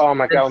so. Oh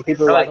my god, when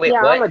people are I'm like, like, wait,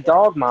 "Yeah, I'm what? a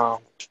dog mom,"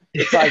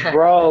 it's like,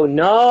 bro,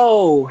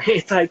 no.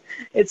 It's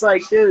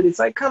like, dude, it's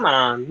like, come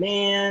on,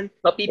 man.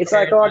 Puppy It's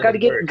like, oh, parents I are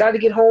the worst. got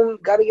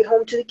to get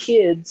home to the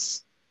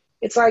kids.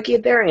 It's like, yeah,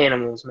 they're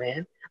animals,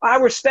 man. I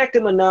respect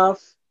them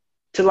enough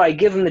to like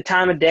give them the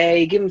time of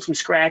day, give them some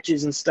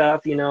scratches and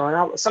stuff, you know.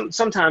 And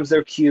sometimes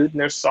they're cute and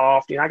they're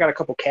soft. You know, I got a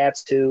couple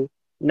cats too,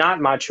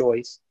 not my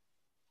choice.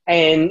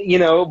 And you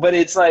know, but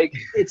it's like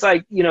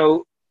you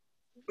know,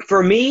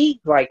 for me,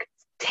 like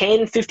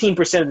 10,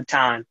 15% of the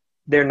time,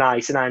 they're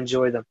nice and I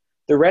enjoy them.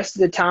 The rest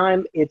of the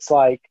time, it's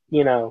like,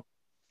 you know,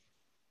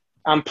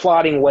 I'm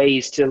plotting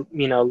ways to,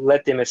 you know,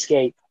 let them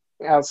escape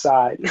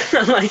outside.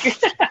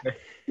 like,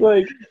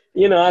 like,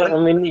 you know, One, I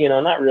mean, you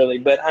know, not really,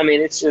 but I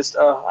mean, it's just,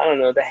 I don't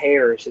know. The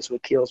hair is just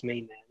what kills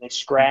me, man. They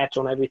scratch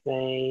on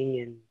everything.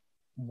 And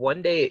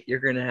one day you're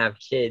gonna have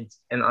kids,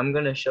 and I'm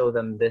gonna show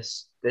them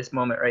this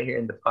moment right here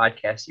in the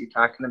podcast. You're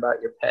talking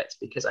about your pets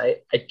because I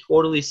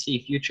totally see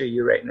future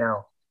you right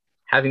now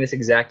having this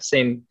exact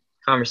same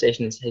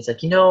conversation. And it's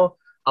like,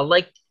 I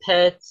like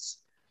pets,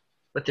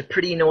 but they're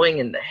pretty annoying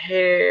in the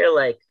hair.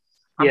 Like,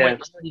 I'm yeah,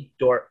 like, is the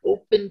door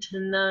open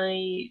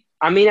tonight?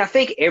 I mean, I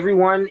think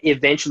everyone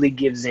eventually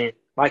gives in.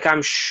 Like,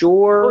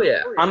 Oh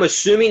yeah. I'm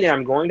assuming that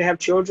I'm going to have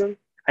children.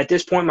 At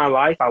this point in my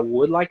life, I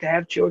would like to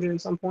have children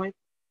at some point.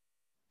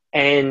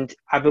 And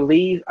I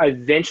believe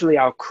eventually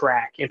I'll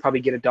crack and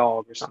probably get a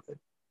dog or something.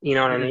 You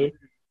know what I Mm. mean?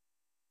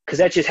 Because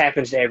that just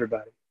happens to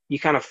everybody. You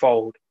kind of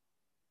fold.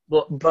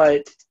 Well,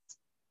 But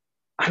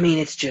I mean,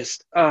 it's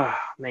just, oh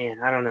man,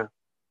 I don't know.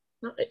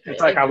 no,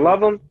 It's I like I agree with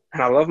love you. him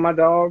and I love my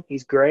dog.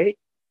 He's great.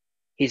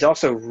 He's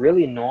also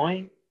really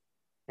annoying.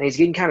 And he's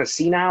getting kind of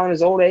senile in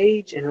his old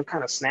age and he'll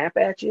kind of snap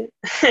at you.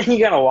 And you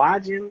got to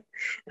watch him.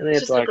 And then It's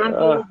it's just a like, grumpy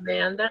old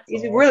man. That's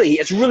all.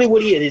 it's really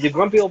what he is. He's a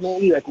grumpy old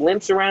man. He like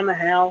limps around the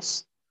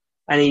house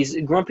and he's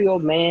a grumpy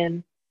old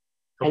man.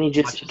 And he Watch,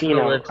 just, he's you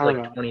gonna know, live I to don't like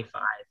know.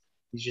 25.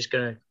 He's just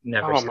gonna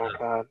never Oh my stop.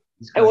 God.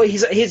 He's And well, going.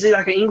 he's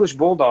like an English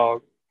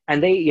bulldog,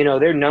 and they, you know,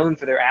 they're known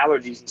for their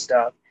allergies and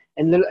stuff.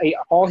 And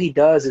all he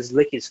does is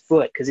lick his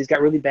foot because he's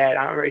got really bad.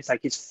 I don't know. It's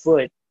like his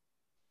foot.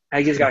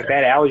 And he's got like,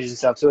 bad allergies and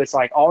stuff. So it's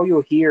like all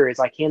you'll hear is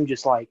like him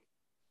just like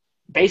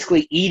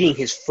basically eating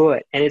his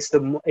foot, and it's the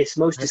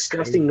most That's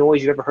disgusting crazy.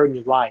 noise you've ever heard in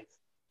your life.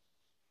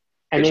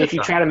 And Here's then a if you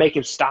thought. try to make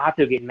him stop,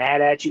 he'll get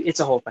mad at you. It's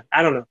a whole thing.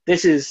 I don't know.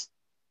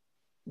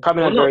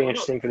 Probably Well, not no, very no,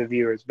 interesting for the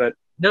viewers, but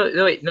no,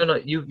 wait, no.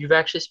 You've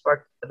actually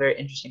sparked a very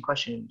interesting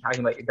question talking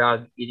about your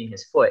dog eating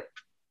his foot.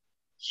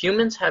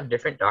 Humans have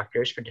different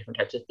doctors for different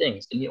types of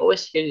things, and you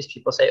always hear these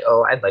people say,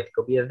 "Oh, I'd like to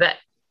go be a vet."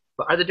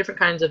 But are there different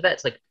kinds of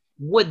vets? Like,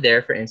 would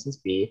there, for instance,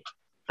 be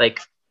like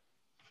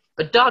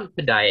a dog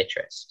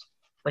podiatrist,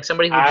 like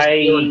somebody who just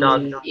deal with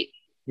dog I teeth?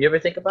 You ever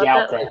think about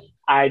doubt that? that.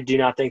 I do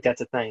not think that's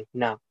a thing.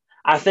 No,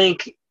 I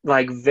think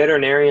like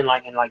veterinarian,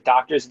 like and like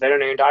doctors,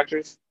 veterinarian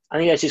doctors. I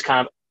think that's just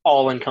kind of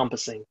all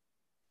encompassing.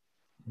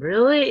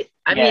 Really?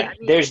 I mean, Yeah,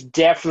 there's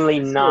definitely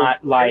that's so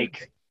not weird.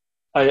 like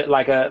a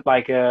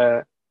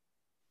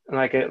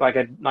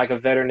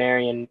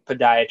veterinarian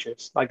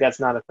podiatrist. Like that's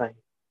not a thing.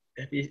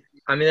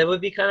 I mean, that would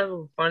be kind of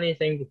a funny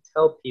thing to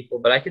tell people,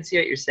 but I can see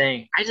what you're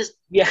saying. I just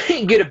Yeah,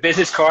 you get a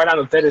business card. I'm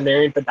a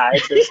veterinarian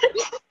podiatrist.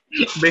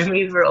 bring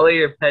me for all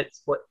your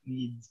pets what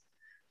needs.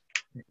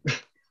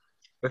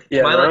 With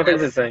Yeah, my no, I luck, don't I think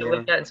would it's a I thing.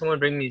 look Yeah. at it and someone would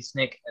bring me a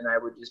snake, and I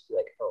would just be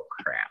like, "Oh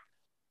crap!"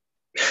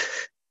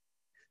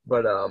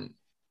 But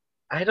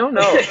I don't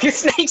know.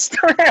 Snakes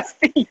don't have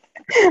feet.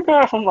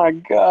 Oh my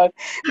god.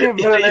 You're a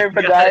Yeah, you veterinary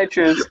got it.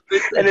 podiatrist,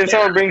 It's and the then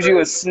someone cat, brings you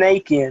a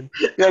snake in.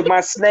 You're like,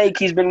 my snake,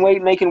 he's been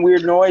making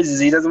weird noises.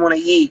 He doesn't want to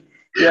eat.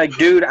 You're like,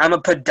 dude, I'm a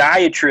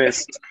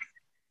podiatrist.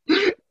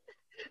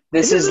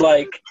 This is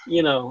like,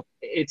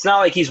 it's not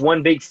like he's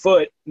one big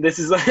foot. This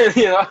is like,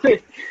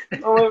 like,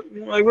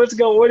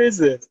 what is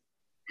this?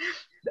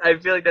 I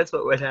feel like that's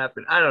what would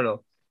happen. I don't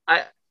know.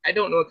 I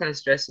don't know what kind of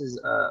stresses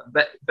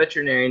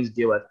veterinarians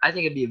deal with. I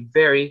think it'd be a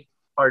very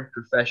hard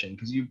profession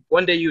because you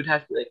one day you would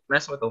have to like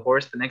messing with a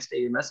horse, the next day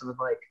you're messing with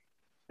like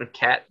a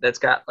cat that's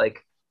got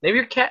like maybe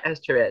your cat has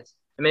Tourette's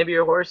and maybe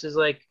your horse is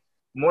like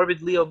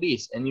morbidly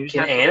obese and you just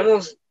Can have to like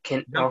animals, can,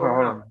 oh, jump hold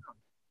around. on.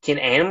 Can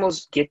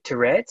animals get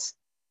Tourette's?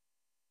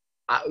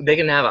 They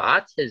can have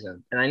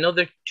autism, and I know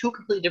they're two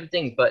completely different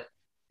things, but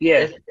Yeah.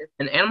 if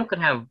an animal can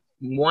have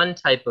one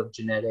type of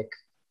genetic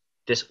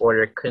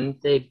disorder,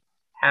 couldn't they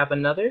have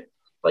another?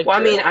 Like Well,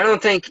 I mean, Tourette's? I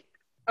don't think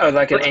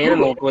like an Let's Google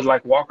animal would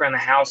like walk around the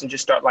house and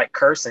just start like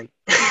cursing.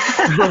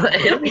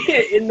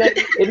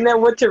 it. Isn't that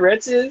what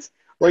Tourette's is?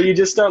 Where you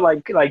just start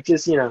like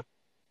just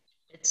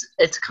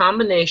It's a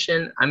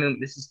combination. I mean,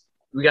 this is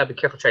we gotta be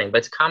careful training, but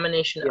it's a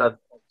combination yeah, of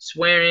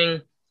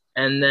swearing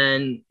and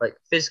then like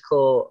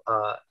physical,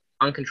 just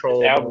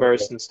uncontrollable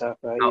outbursts and stuff,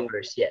 right? Yeah.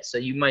 outbursts. Yeah, so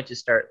you might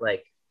just start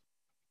like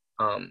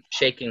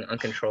shaking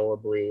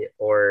uncontrollably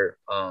or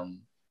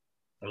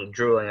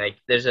drooling. Like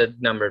there's a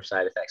number of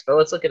side effects, but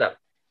let's look it up.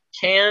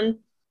 Can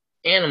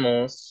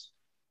animals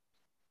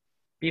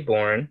be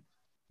born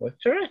with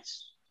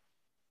Tourette's?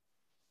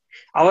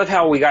 I love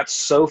how we got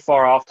so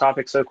far off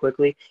topic so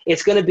quickly.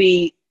 It's gonna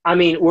be. I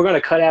mean, we're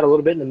gonna cut out a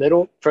little bit in the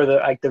middle for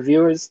the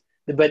viewers,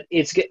 but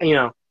it's good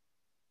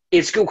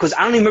because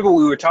I don't even remember what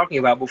we were talking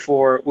about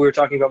before we were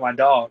talking about my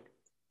dog.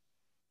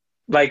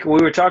 Like we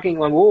were talking,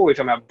 like what were we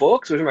talking about?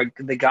 Books? We were talking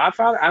about The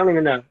Godfather? I don't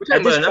even know. We're At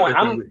talking this about a number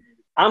point, of things.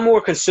 I'm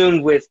more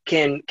consumed with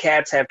can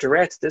cats have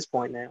Tourette's at this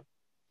point now.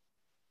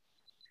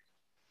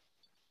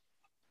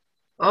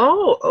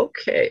 Oh,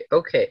 okay,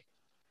 okay.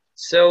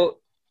 So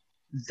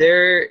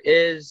there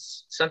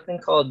is something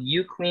called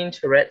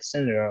Euclin-Tourette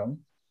syndrome,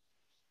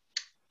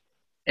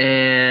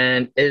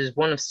 and it is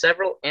one of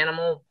several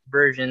animal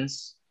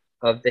versions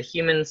of the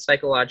human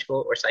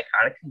psychological or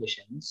psychotic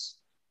conditions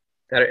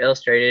that are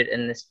illustrated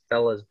in this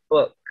fellow's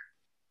book.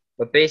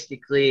 But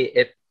basically,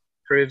 it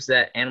proves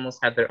that animals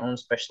have their own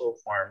special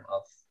form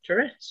of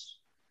Tourette's,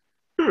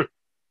 Hmm.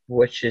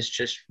 which is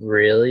just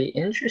really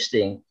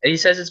interesting. He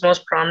says it's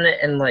most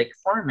prominent in like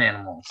farm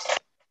animals,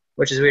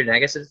 which is weird. And I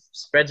guess it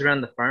spreads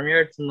around the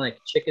farmyard from like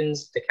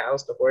chickens to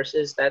cows to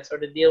horses, that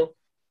sort of deal.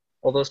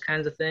 All those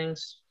kinds of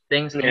things. Yeah,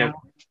 Animals.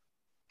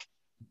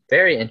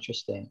 Very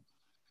interesting.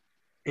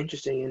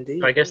 interesting But I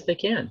indeed. guess they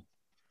can.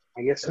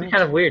 I guess That'd so. be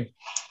kind of weird.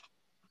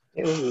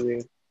 It was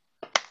weird.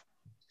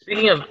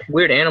 Speaking of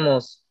weird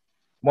animals,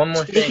 one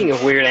more Speaking thing.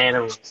 of weird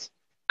animals,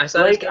 I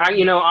saw this Blake,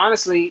 thing.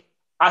 honestly,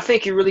 I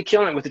think you're really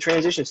killing it with the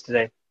transitions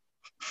today.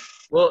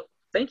 Well,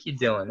 thank you,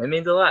 Dylan. It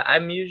means a lot.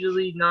 I'm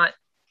usually not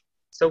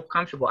so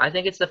comfortable. I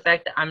think it's the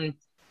fact that I'm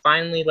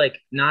finally like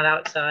not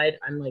outside.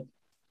 I'm like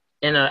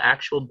in an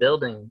actual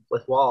building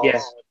with walls.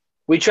 Yeah,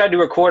 we tried to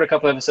record a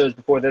couple episodes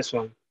before this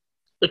one.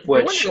 If you're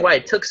Which, wondering why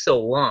it took so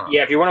long,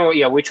 yeah, if you want to,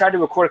 yeah, we tried to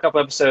record a couple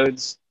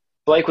episodes.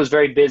 Blake was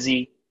very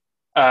busy,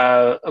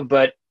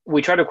 but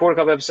we tried to record a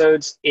couple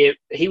episodes.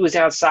 He was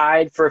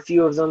outside for a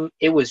few of them.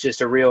 It was just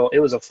it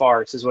was a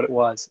farce, is what it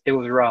was. It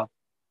was rough.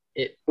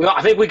 it Well,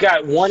 I think we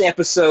got one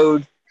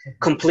episode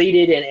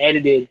completed and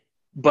edited,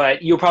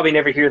 but you'll probably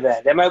never hear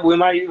that.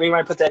 We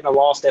might put that in a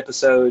lost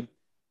episode,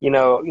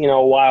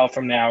 a while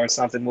from now or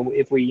something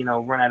if we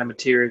run out of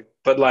material.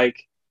 But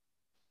like,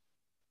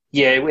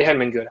 yeah, it hadn't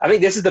been good. I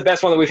think this is the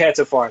best one that we've had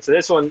so far. So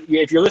this one,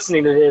 if you're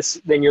listening to this,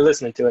 then you're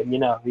listening to it,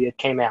 and it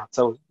came out.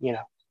 So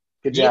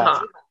good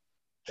job. yeehaw.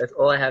 That's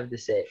all I have to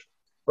say.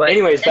 But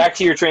Anyways, back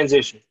to your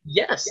transition.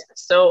 yes,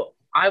 so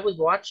I was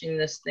watching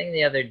this thing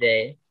the other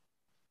day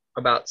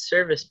about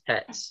service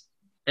pets,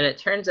 and it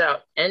turns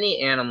out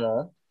any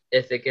animal,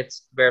 if it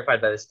gets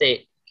verified by the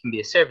state, can be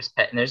a service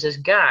pet. And there's this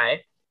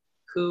guy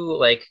who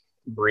like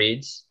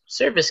breeds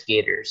service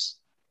gators.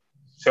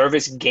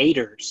 Service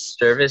gators.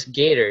 Service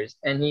gators.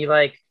 And he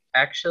like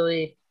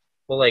actually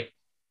will like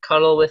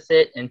cuddle with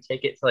it and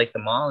take it to like the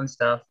mall and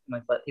stuff and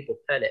like let people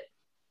pet it.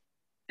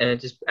 And it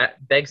just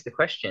begs the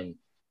question.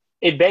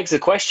 It begs the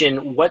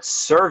question, what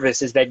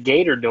service is that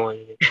gator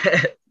doing?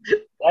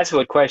 That's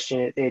what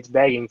question it's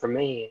begging for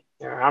me,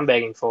 or I'm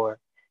begging for,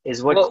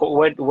 is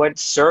what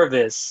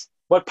service,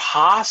 what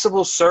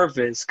possible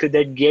service could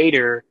that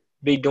gator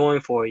be doing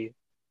for you?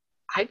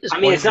 I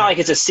mean, it's not like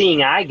it's a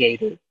seeing eye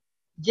gator.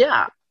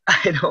 Yeah,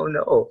 I don't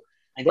know.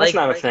 Like, that's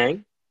not a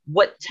thing.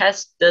 What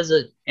test does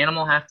an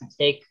animal have to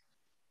take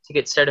to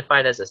get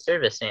certified as a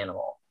service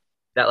animal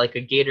that like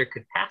a gator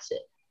could pass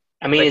it?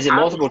 I mean, like, is it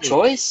multiple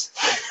choice?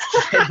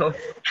 I don't,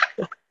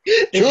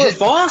 True or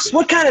false?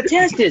 What kind of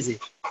test is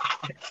it?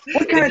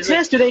 What kind of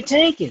test are they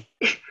taking?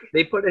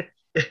 They put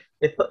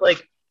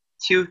like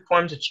 2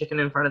 forms of chicken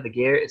in front of the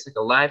gator. It's like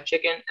a live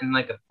chicken and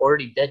like a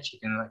already dead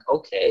chicken. Like,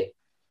 okay,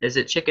 is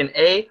it chicken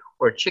A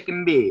or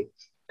chicken B?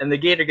 And the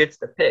gator gets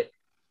to pick.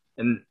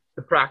 And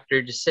the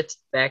proctor just sits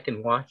back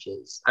and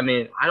watches. I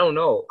mean, I don't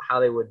know how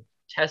they would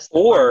test.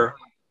 Or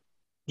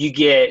you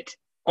get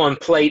on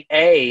plate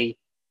A,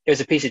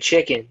 there's a piece of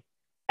chicken,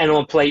 and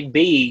on plate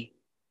B,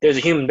 there's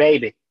a human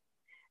baby.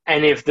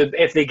 And if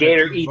the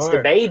gator eats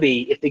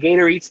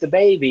the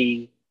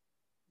baby,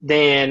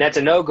 then that's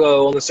a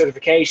no-go on the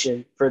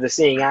certification for the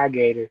seeing eye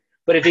gator.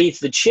 But if he eats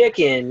the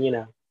chicken, you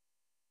know.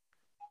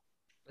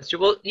 That's true.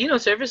 Well, you know,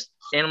 service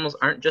animals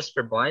aren't just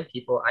for blind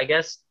people. I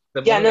guess.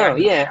 I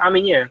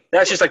mean, yeah.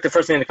 That's just like the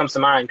first thing that comes to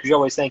mind because you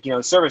always think, you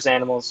know, service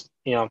animals,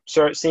 you know,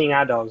 seeing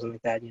eye dogs and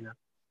like that, you know.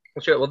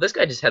 That's right. Well, this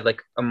guy just had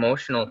like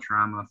emotional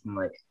trauma from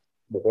like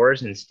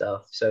wars and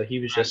stuff. So he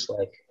was just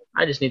like,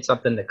 I just need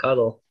something to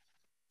cuddle.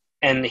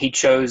 And he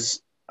chose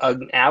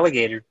an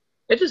alligator.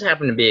 It just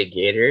happened to be a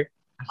gator.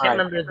 I can't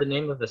remember the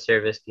name of the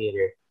service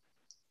gator.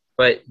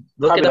 But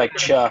look probably like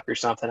Chuck or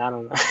something. I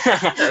don't know.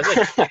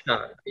 I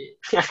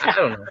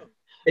don't know.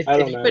 If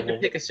you had to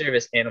pick a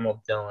service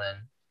animal, Dylan,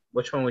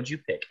 which one would you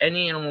pick?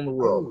 Any animal in the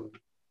world. Ooh,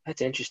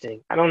 that's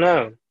interesting. I don't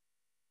know.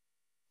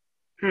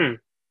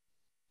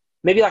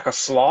 Maybe like a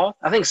sloth.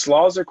 I think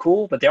sloths are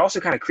cool, but they're also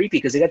kind of creepy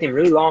because they got them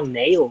really long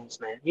nails,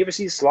 man. You ever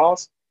see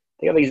sloths?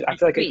 They got these. I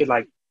feel like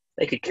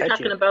they could catch you. You're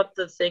talking about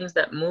the things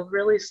that move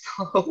really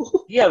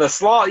slow. Yeah, the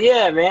sloth.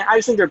 Yeah, man. I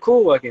just think they're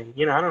cool looking.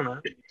 You know, I don't know.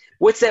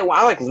 What's that? Well,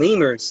 I like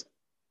lemurs.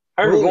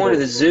 I remember going to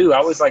the zoo.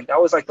 I was like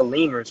the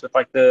lemurs with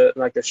like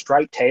the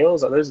striped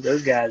tails.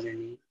 Those guys are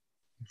neat.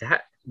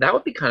 That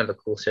would be kind of a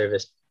cool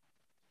service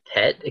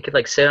pet. It could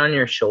like sit on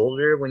your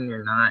shoulder when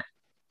you're not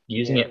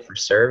using it for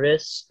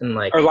service, and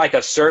like or like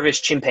a service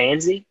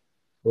chimpanzee.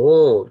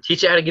 Oh,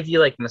 teach you how to give you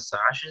like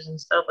massages and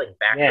stuff, like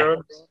back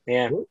rubs.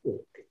 Yeah. Ooh.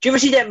 Did you ever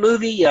see that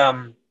movie?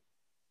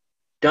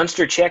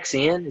 Dunster Checks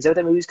In. Is that what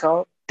that movie's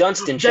called?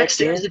 Dunstan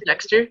Checks In. Is it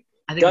Dexter?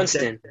 I think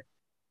Dunstan.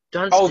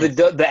 Oh,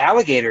 the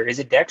alligator. Is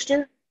it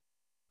Dexter?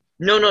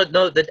 No.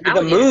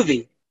 The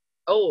movie.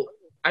 Oh,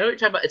 I know what you're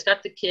talking about. It's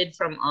got the kid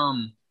from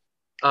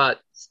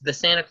the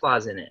Santa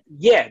Claus in it.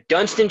 Yeah,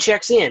 Dunstan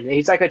Checks In.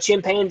 He's like a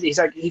chimpanzee.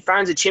 He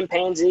finds a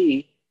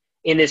chimpanzee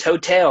in this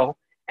hotel,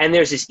 and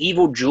there's this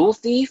evil jewel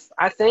thief,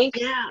 I think.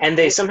 Yeah. And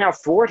they somehow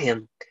thwart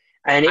him.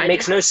 And it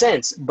makes no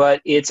sense,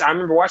 but I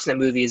remember watching that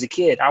movie as a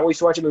kid. I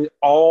always watch that movie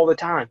all the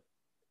time.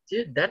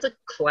 Dude, that's a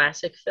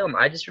classic film.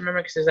 I just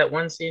remember because there's that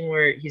one scene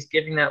where he's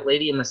giving that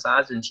lady a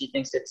massage and she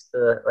thinks it's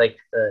the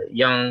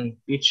young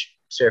beach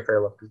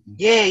surfer looking.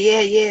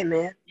 Yeah,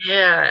 man.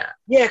 Yeah.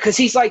 Yeah, because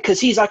he's like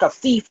a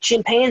thief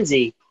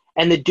chimpanzee,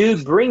 and the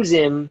dude brings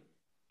him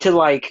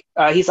to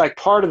he's like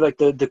part of like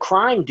the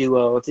crime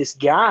duo of this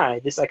guy,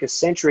 this like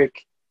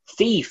eccentric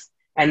thief,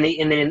 and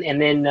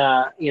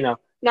then you know.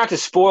 Not to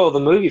spoil the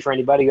movie for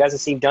anybody who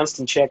hasn't seen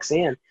Dunstan Checks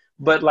In,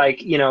 but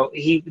like, you know,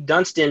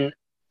 Dunstan,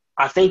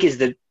 I think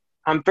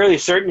I'm fairly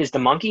certain is the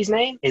monkey's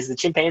name, is the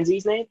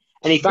chimpanzee's name,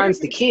 and he finds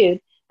the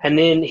kid, and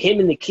then him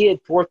and the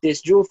kid thwart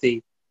this jewel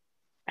thief.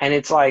 And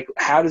it's like,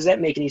 how does that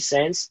make any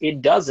sense?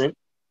 It doesn't.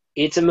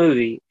 It's a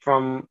movie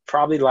from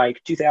probably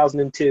like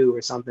 2002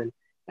 or something,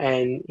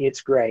 and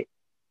it's great.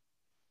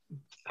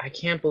 I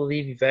can't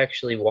believe you've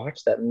actually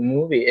watched that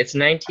movie. It's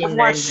 1990. I've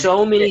watched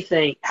so many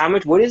things. How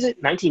much? What is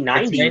it?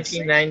 1990s? It's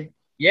 1990.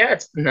 Yeah,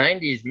 it's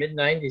 90s,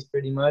 mid-90s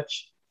pretty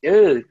much.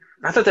 Dude,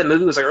 I thought that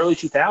movie was like early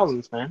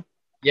 2000s, man.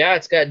 Yeah,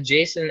 it's got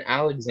Jason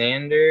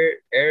Alexander,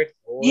 Eric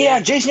Lloyd. Yeah,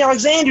 Jason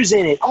Alexander's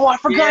in it. Oh, I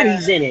forgot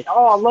he's in it.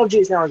 Oh, I love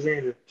Jason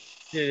Alexander.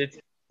 Dude,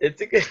 it's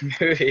a good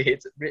movie.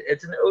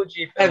 It's an OG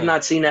film. I have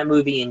not seen that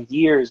movie in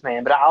years,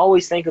 man. But I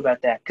always think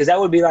about that because that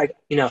would be like,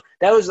 you know,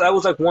 that was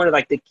like one of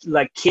like the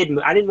kid.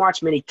 I didn't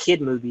watch many kid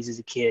movies as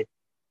a kid.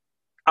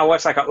 I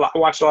watched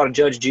a lot of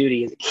Judge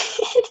Judy as a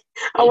kid.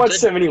 I watched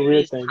so many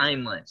weird things.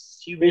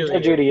 Timeless.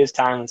 Judge Judy is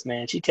timeless,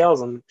 man. She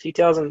tells him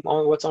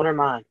what's on her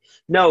mind.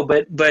 No,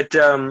 but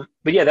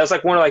yeah, that was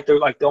like one of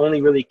the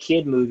only really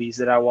kid movies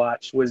that I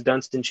watched was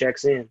Dunstan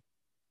Checks In.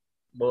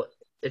 Well,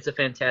 it's a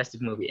fantastic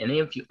movie, and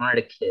even if you aren't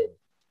a kid,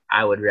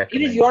 I would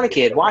recommend. Even if you aren't a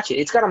kid, watch it.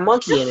 It's got a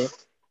monkey in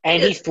it,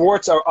 and he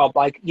thwarts a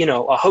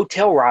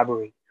hotel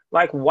robbery.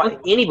 Like,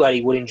 what?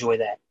 Anybody would enjoy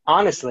that,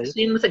 honestly.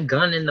 Scene with a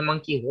gun and the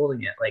monkey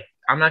holding it. Like,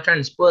 I'm not trying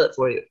to spoil it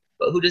for you,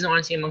 but who doesn't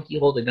want to see a monkey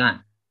hold a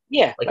gun?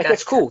 Yeah, Like, like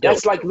that's cool. dope.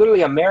 That's like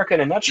literally America in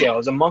a nutshell.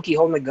 Is a monkey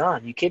holding a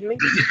gun? You kidding me?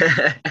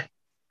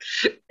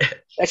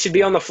 That should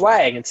be on the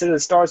flag instead of the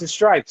stars and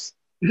stripes.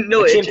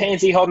 No, A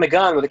chimpanzee holding a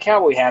gun with a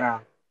cowboy hat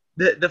on.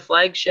 the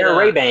flag should. They're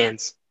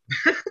Ray-Bans.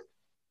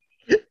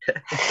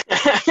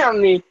 I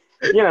mean,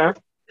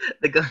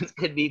 the guns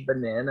could be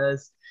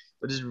bananas.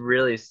 We'll just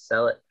really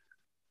sell it.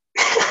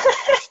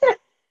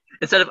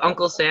 Instead of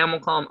Uncle Sam, we'll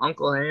call him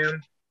Uncle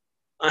Ham.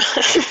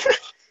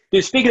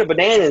 Dude, speaking of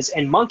bananas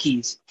and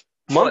monkeys,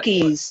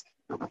 this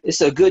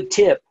is a good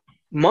tip.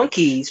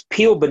 Monkeys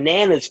peel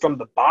bananas from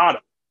the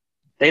bottom.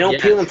 They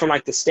don't peel them from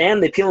like the stem.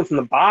 They peel them from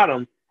the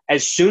bottom.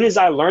 As soon as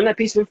I learned that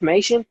piece of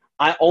information,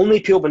 I only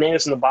peel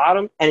bananas from the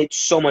bottom, and it's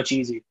so much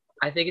easier.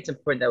 I think it's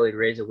important that we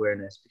raise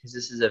awareness because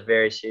this is a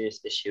very serious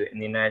issue in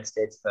the United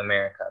States of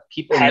America.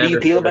 How do you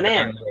peel a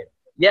banana?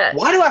 Yes.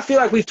 Why do I feel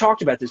like we've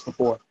talked about this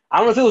before? I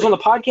don't know if it was on the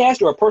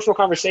podcast or a personal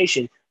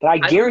conversation, but I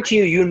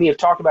guarantee you and me have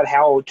talked about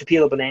how to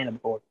peel a banana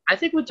before. I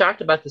think we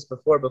talked about this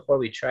before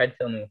we tried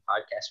filming a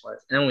podcast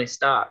once, and then we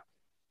stopped.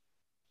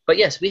 But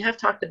yes, we have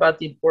talked about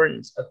the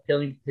importance of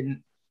peeling,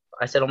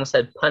 almost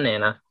said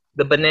banana,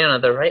 the banana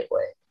the right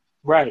way.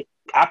 Right.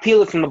 I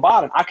peel it from the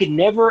bottom. I could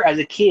never, as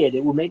a kid,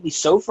 it would make me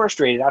so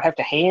frustrated. I'd have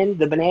to hand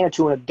the banana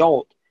to an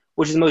adult,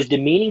 which is the most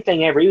demeaning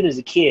thing ever, even as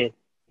a kid.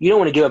 You don't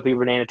want to give up your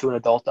banana to an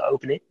adult to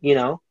open it,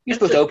 You're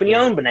supposed to open your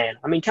own banana.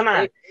 I mean, come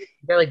on. You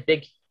got like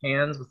big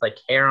hands with like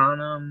hair on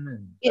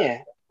them.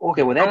 Yeah.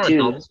 Okay, well that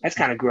too. That's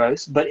kind of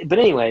gross. But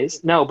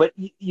anyways, no. But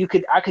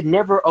I could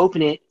never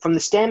open it from the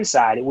stem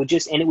side. It would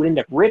end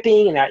up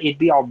ripping, and it'd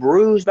be all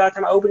bruised by the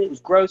time I opened it. It was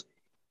gross,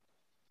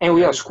 and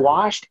we all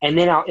squashed. And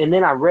then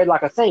I read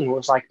like a thing where it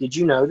was like, did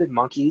you know that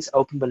monkeys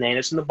open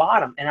bananas from the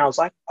bottom? And I was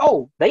like,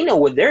 oh, they know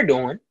what they're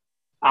doing.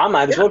 I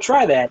might as well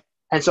try that.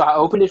 And so I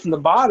opened it from the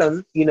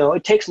bottom.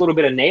 It takes a little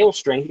bit of nail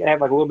strength. You gotta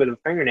have like a little bit of a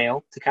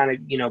fingernail to kind of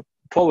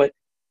pull it.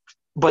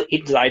 But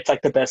it's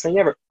like the best thing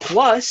ever.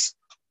 Plus,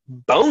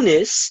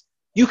 bonus,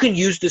 you can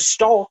use the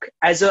stalk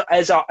as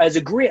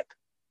a grip.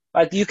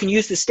 Like you can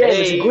use the stem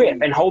as a grip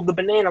and hold the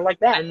banana like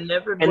that. I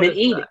never and then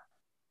eat it.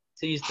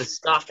 To use the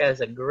stalk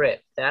as a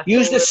grip.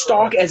 Use the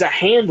stalk as a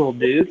handle,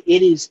 dude.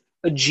 It is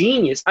a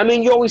genius. I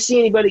mean, you always see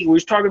anybody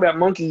who's talking about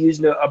monkey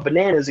using a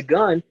banana as a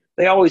gun.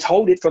 They always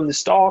hold it from the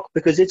stalk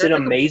because it's an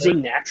amazing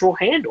natural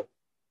handle.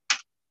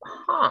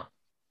 Huh.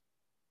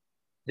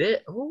 I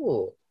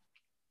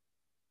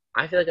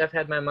feel like I've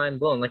had my mind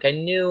blown. Like I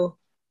knew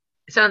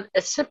it sounds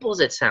as simple as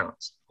it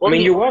sounds.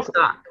 You're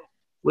welcome.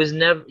 Was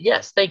never.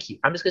 Yes, thank you.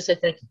 I'm just gonna say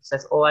thank you because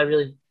that's all I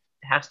really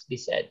has to be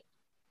said.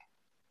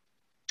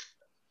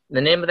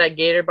 The name of that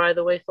gator, by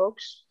the way,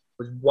 folks,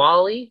 was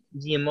Wally,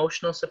 the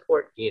emotional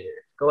support gator.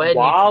 Go ahead.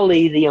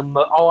 Wally,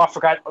 I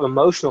forgot.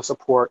 Emotional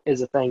support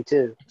is a thing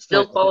too. It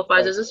still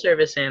qualifies as a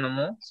service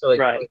animal, so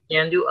it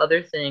can do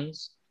other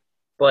things.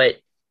 But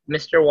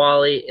Mr.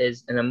 Wally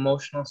is an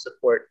emotional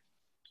support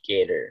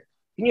gator.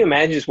 Can you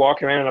imagine just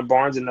walking around in a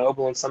Barnes and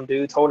Noble and some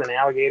dude's holding an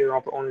alligator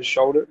on his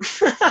shoulder?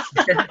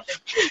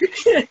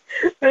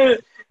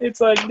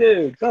 It's like,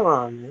 dude, come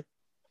on, man.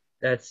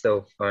 That's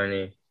so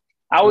funny.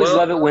 I always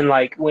love it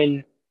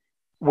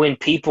when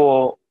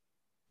people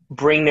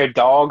bring their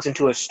dogs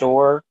into a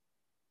store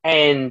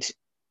and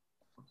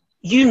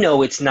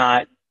it's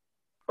not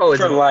it's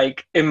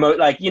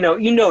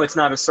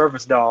not a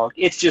service dog.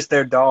 It's just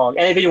their dog.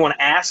 And if anyone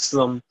asks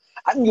them,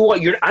 I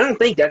don't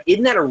think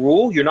isn't that a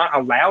rule? You're not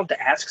allowed to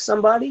ask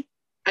somebody.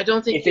 I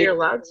don't think you're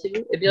allowed to.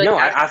 It'd be like no,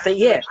 I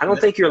think I don't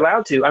think you're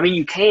allowed to. I mean,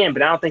 you can,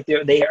 but I don't think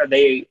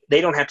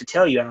they don't have to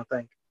tell you. I don't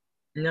think.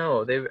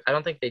 No, I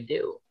don't think they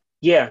do.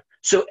 Yeah.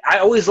 So I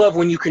always love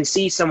when you can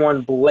see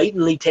someone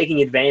blatantly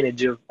taking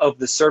advantage of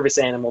the service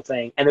animal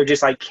thing, and they're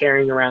just like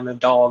carrying around the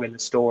dog in the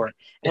store.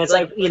 And it's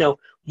like that we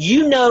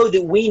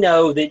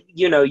know that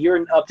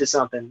you're up to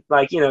something.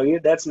 Like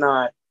that's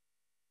not.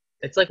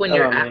 It's like when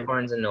you're at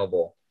Barnes and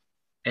Noble,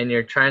 and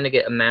you're trying to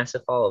get a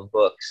massive haul of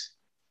books,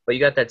 but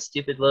you got that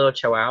stupid little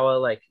Chihuahua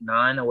like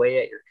gnawing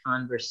away at your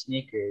Converse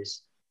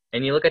sneakers,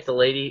 and you look at the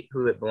lady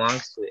who it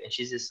belongs to, and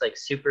she's just like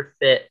super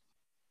fit,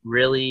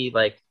 really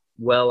like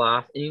well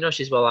off, and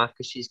she's well off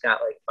because she's got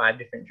like 5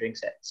 different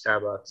drinks at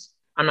Starbucks.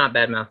 I'm not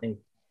bad mouthing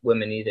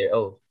women either.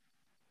 Oh,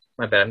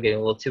 my bad, I'm getting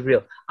a little too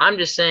real. I'm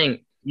just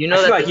saying, I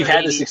feel like you've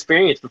had this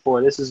experience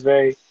before. This is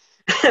very,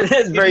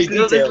 that's very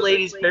detailed. This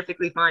lady's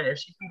perfectly fine. If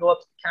she can go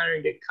up to the counter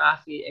and get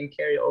coffee and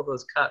carry all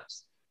those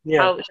cups, she's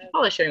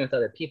probably sharing with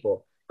other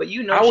people. But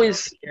she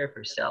wants to take care of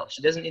herself.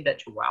 She doesn't need that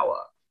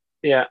Chihuahua.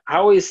 Yeah, I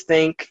always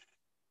think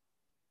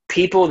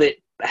people that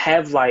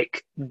have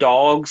like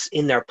dogs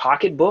in their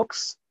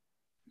pocketbooks.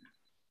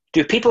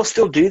 Do people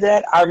still do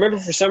that? I remember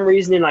for some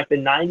reason in like the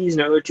 90s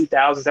and early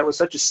 2000s, that was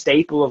such a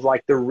staple of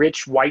like the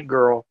rich white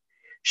girl.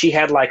 She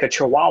had like a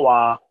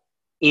Chihuahua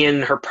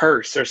in her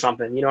purse or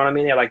something. You know what I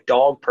mean? They had like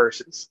dog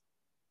purses.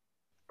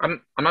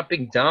 I'm not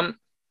being dumb.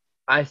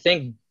 I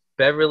think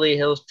Beverly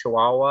Hills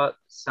Chihuahua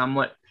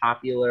somewhat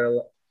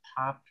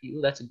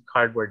That's a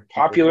hard word.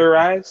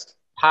 Popularized?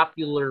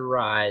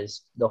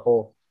 Popularized the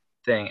whole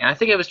thing. And I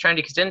think it was trying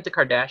to, because didn't the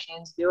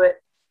Kardashians do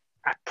it?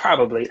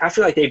 Probably. I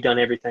feel like they've done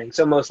everything,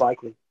 so most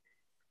likely.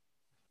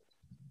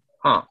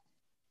 Huh.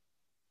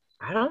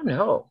 I don't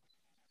know.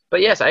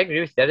 But yes, I agree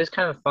with you. That is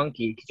kind of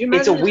funky. Could you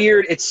It's a imagine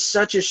weird, it's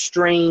such a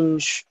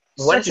strange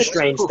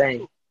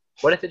thing.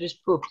 What if it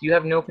just pooped? You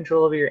have no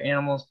control over your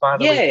animal's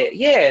bodily.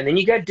 Yeah, and then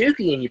you got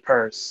Dookie in your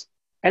purse.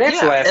 And that's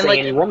the Yeah, last and thing like,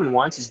 any woman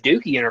wants is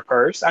Dookie in her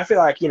purse. I feel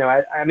like,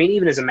 I mean,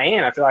 even as a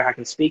man, I feel like I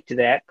can speak to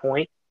that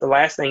point. The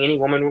last thing any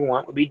woman would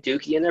want would be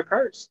Dookie in their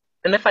purse.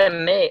 and if I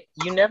may,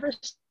 you never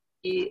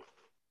see,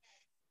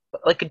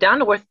 like, a down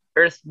to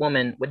earth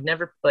woman would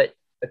never put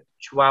a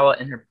chihuahua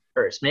in her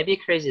purse. Maybe a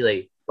crazy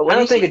lady. But I when you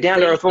don't think see a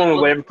down-to-earth woman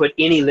people, would ever put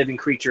any living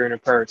creature in her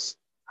purse.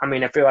 I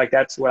mean, I feel like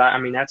that's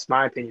that's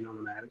my opinion on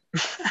the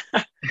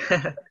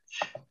matter.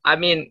 I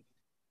mean,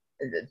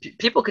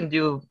 people can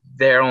do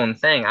their own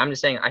thing. I'm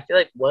just saying, I feel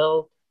like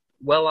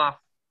well-off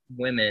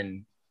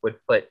women would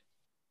put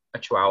a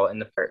chihuahua in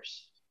the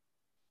purse.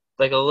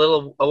 Like a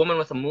woman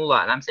with a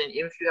moolah. And I'm saying,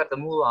 even if you have the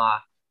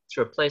moolah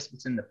to replace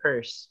what's in the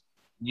purse,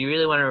 do you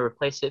really want to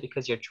replace it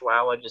because your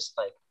chihuahua just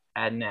like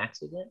had an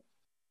accident?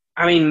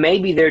 I mean,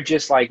 maybe they're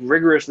just like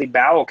rigorously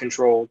bowel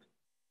controlled.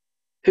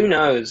 Who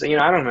knows? I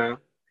don't know.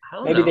 I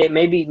don't Maybe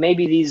know.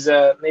 maybe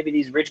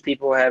these rich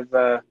people have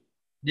Do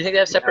you think they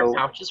have separate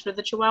pouches for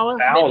the chihuahua?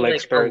 Maybe bowel like a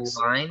experts.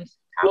 lined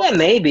Yeah, pouch?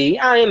 maybe.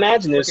 I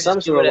imagine So it there's can some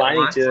just do sort what of it lining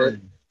wants. to it.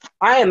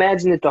 I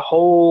imagine that the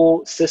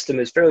whole system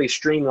is fairly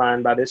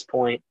streamlined by this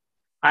point.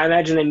 I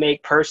imagine they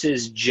make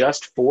purses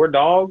just for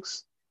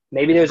dogs.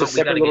 Maybe there's a But we got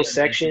separate to little get into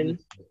section.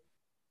 this.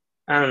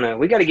 I don't know.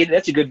 We got to get.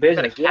 That's a good We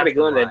got to business. We got to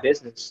go into that capitalize.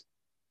 business.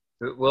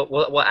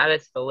 We'll add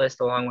it to the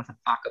list along with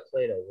Apoca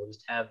Plato. We'll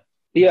just have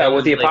Yeah,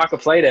 with Dylan's the like,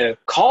 Apoca Plato.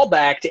 Call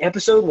back to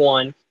episode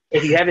 1.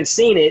 If you haven't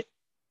seen it,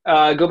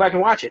 go back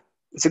and watch it.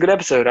 It's a good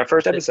episode. Our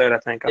first episode, I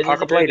think. it is a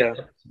Apoca very good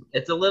Plato. episode.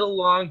 It's a little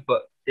long,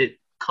 but it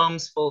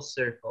comes full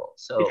circle. It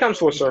So comes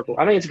full circle.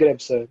 I think it's a good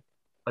episode.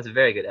 it's a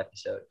very good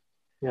episode.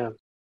 Yeah.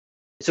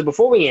 So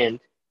before we end,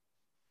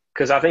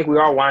 because I think we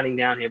are winding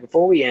down here,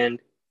 before we end,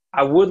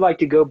 I would like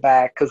to go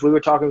back because we were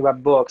talking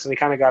about books and we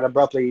kind of got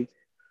abruptly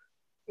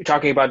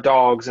talking about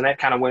dogs, and that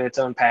kind of went its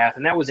own path,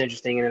 and that was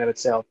interesting in and of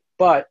itself.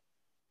 But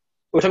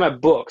we're talking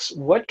about books.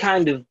 What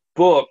kind of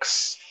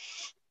books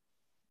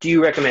do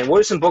you recommend? What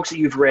are some books that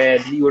you've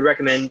read that you would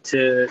recommend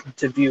to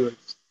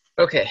viewers?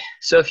 Okay,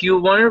 so if you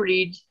want to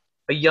read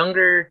a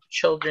younger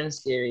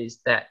children's series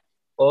that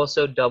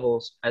also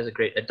doubles as a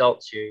great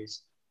adult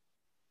series,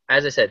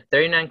 as I said,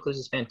 39 Clues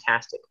is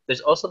fantastic.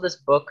 There's also this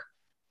book,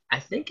 I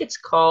think it's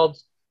called,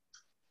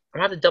 I'm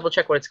going to have to double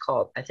check what it's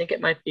called. I think it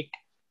might be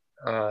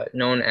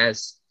known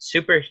as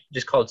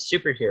just called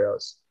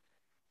Superheroes.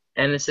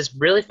 And it's this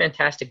really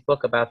fantastic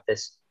book about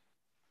this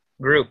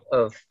group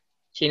of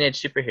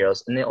teenage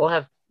superheroes, and they all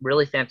have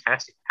really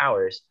fantastic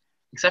powers,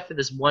 except for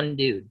this one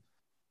dude.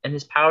 And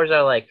his powers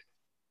are like,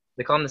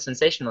 they call him the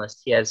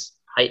Sensationalist. He has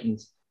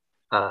heightened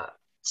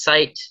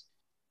sight,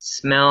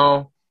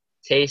 smell,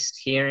 taste,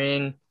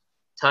 hearing,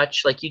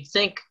 touch. Like, you'd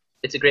think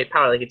it's a great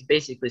power. Like, it's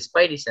basically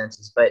Spidey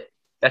senses, but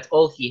that's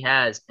all he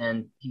has.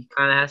 And he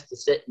kind of has to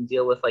sit and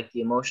deal with like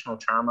the emotional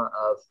trauma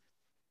of,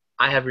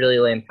 I have really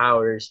lame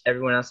powers.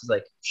 Everyone else is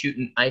like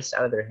shooting ice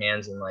out of their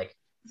hands and like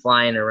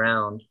flying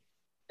around.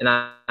 And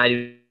I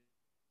do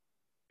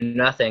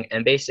nothing.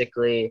 And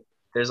basically,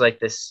 there's like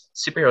this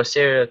superhero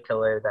serial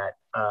killer that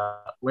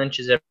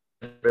lynches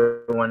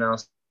everyone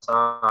else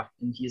off.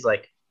 And he's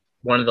like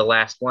one of the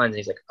last ones. And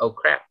he's like, oh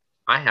crap,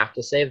 I have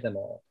to save them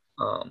all.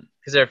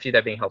 Because there are a few that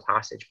are being held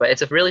hostage. But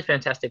it's a really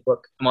fantastic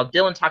book. And while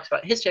Dylan talks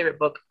about his favorite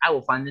book, I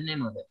will find the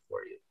name of it for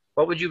you.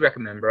 What would you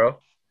recommend, bro?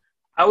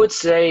 I would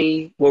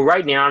say, well,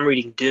 right now I'm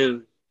reading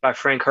Dune by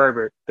Frank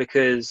Herbert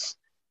because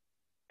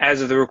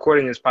as of the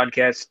recording of this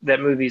podcast, that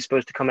movie is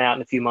supposed to come out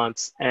in a few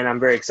months, and I'm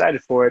very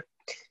excited for it.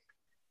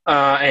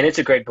 And it's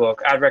a great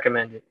book. I'd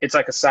recommend it. It's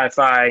like a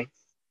sci-fi.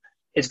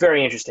 It's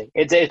very interesting.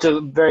 It's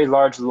a very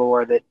large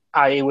lore that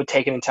it would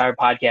take an entire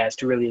podcast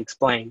to really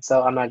explain,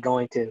 so I'm not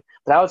going to.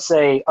 But I would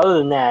say, other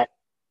than that,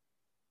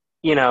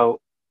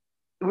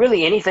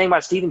 really anything by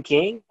Stephen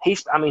King.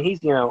 He's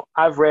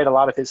I've read a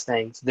lot of his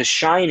things. The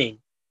Shining.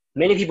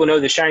 Many people know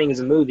The Shining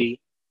is a movie.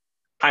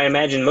 I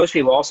imagine most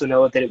people also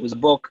know that it was a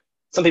book.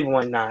 Some people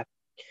might not.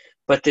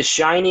 But The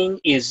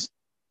Shining is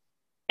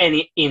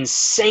an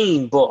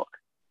insane book.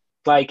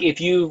 Like,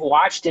 if you've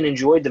watched and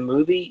enjoyed the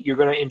movie, you're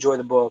going to enjoy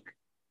the book.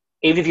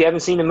 Even if you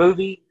haven't seen the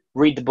movie,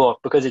 read the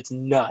book because it's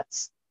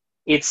nuts.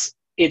 It's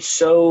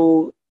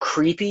so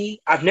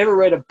creepy. I've never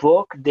read a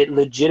book that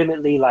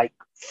legitimately, like,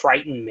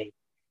 frightened me.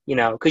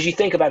 Because you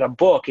think about a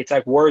book, it's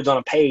like words on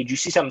a page. You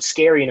see something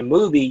scary in a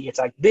movie, it's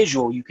like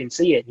visual. You can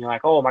see it. And you're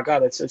like, oh, my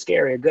God, that's so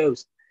scary, a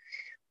ghost.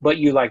 But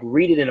you, like,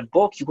 read it in a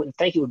book, you wouldn't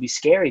think it would be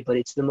scary, but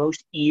it's the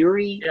most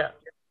eerie. Yeah.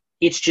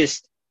 It's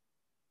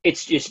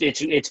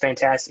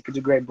fantastic. It's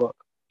a great book.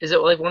 Is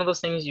it like one of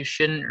those things you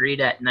shouldn't read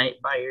at night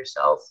by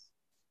yourself?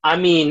 I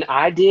mean,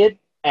 I did,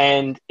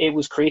 and it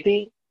was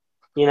creepy.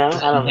 I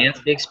don't know. Enhance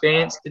the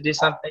experience to do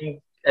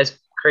something as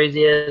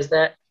crazy as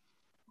that?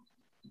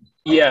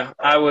 Yeah,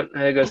 I would.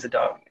 There goes the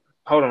dog.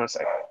 Hold on a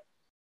second.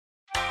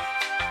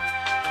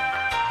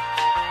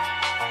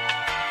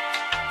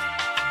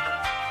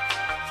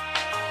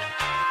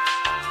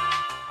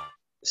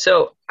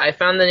 So I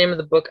found the name of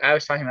the book I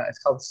was talking about. It's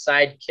called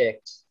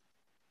Sidekicked.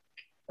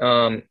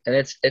 And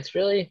it's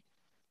pretty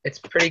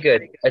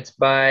good. It's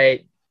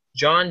by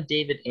John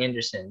David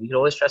Anderson. You can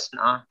always trust an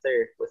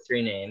author with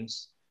three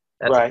names.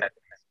 That's a Right. fact.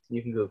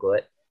 You can Google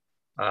it.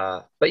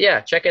 But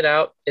yeah, check it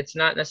out. It's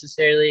not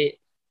necessarily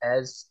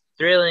as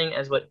thrilling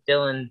as what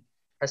Dylan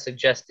has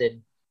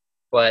suggested,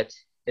 but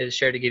it is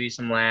sure to give you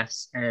some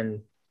laughs.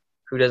 And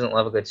who doesn't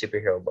love a good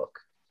superhero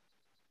book?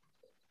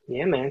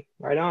 Yeah, man.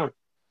 Right on.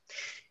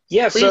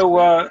 Yeah. Please, So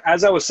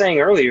as I was saying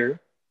earlier,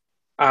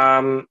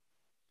 um,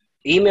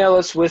 email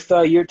us with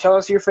tell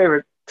us your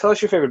favorite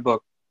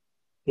book.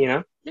 You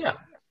know, yeah.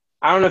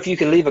 I don't know if you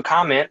can leave a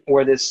comment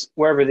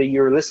wherever that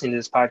you're listening to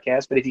this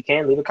podcast, but if you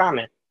can, leave a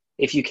comment.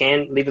 If you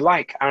can, leave a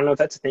like. I don't know if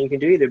that's a thing you can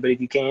do either, but if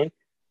you can,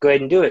 go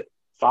ahead and do it.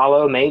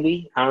 Follow,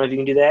 maybe. I don't know if you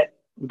can do that.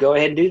 Go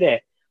ahead and do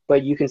that.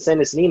 But you can send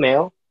us an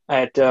email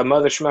at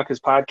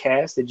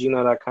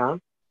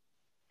motherschmuckerspodcast@gmail.com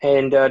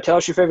and tell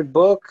us your favorite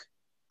book.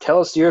 Tell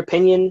us your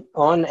opinion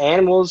on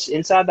animals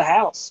inside the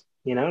house.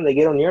 You know, they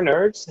get on your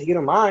nerves. They get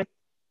on mine.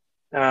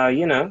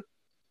 You know,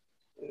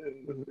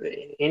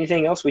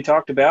 anything else we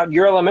talked about?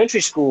 Your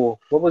elementary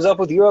school. What was up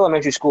with your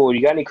elementary school?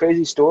 You got any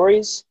crazy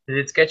stories? Did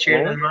it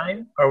sketchier Yeah. than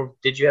mine? Or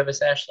did you have a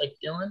sash like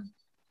Dylan?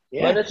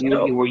 Let Yeah. us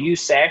know. Were you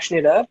sashing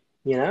it up,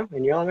 you know,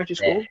 in your elementary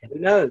school? Who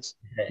knows?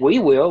 We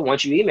will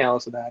once you email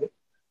us about it.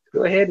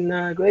 Go ahead and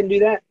do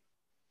that.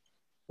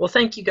 Well,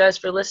 thank you guys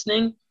for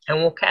listening, and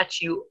we'll catch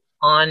you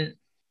on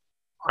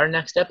our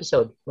next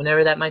episode,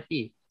 whenever that might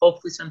be.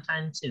 Hopefully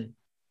sometime soon.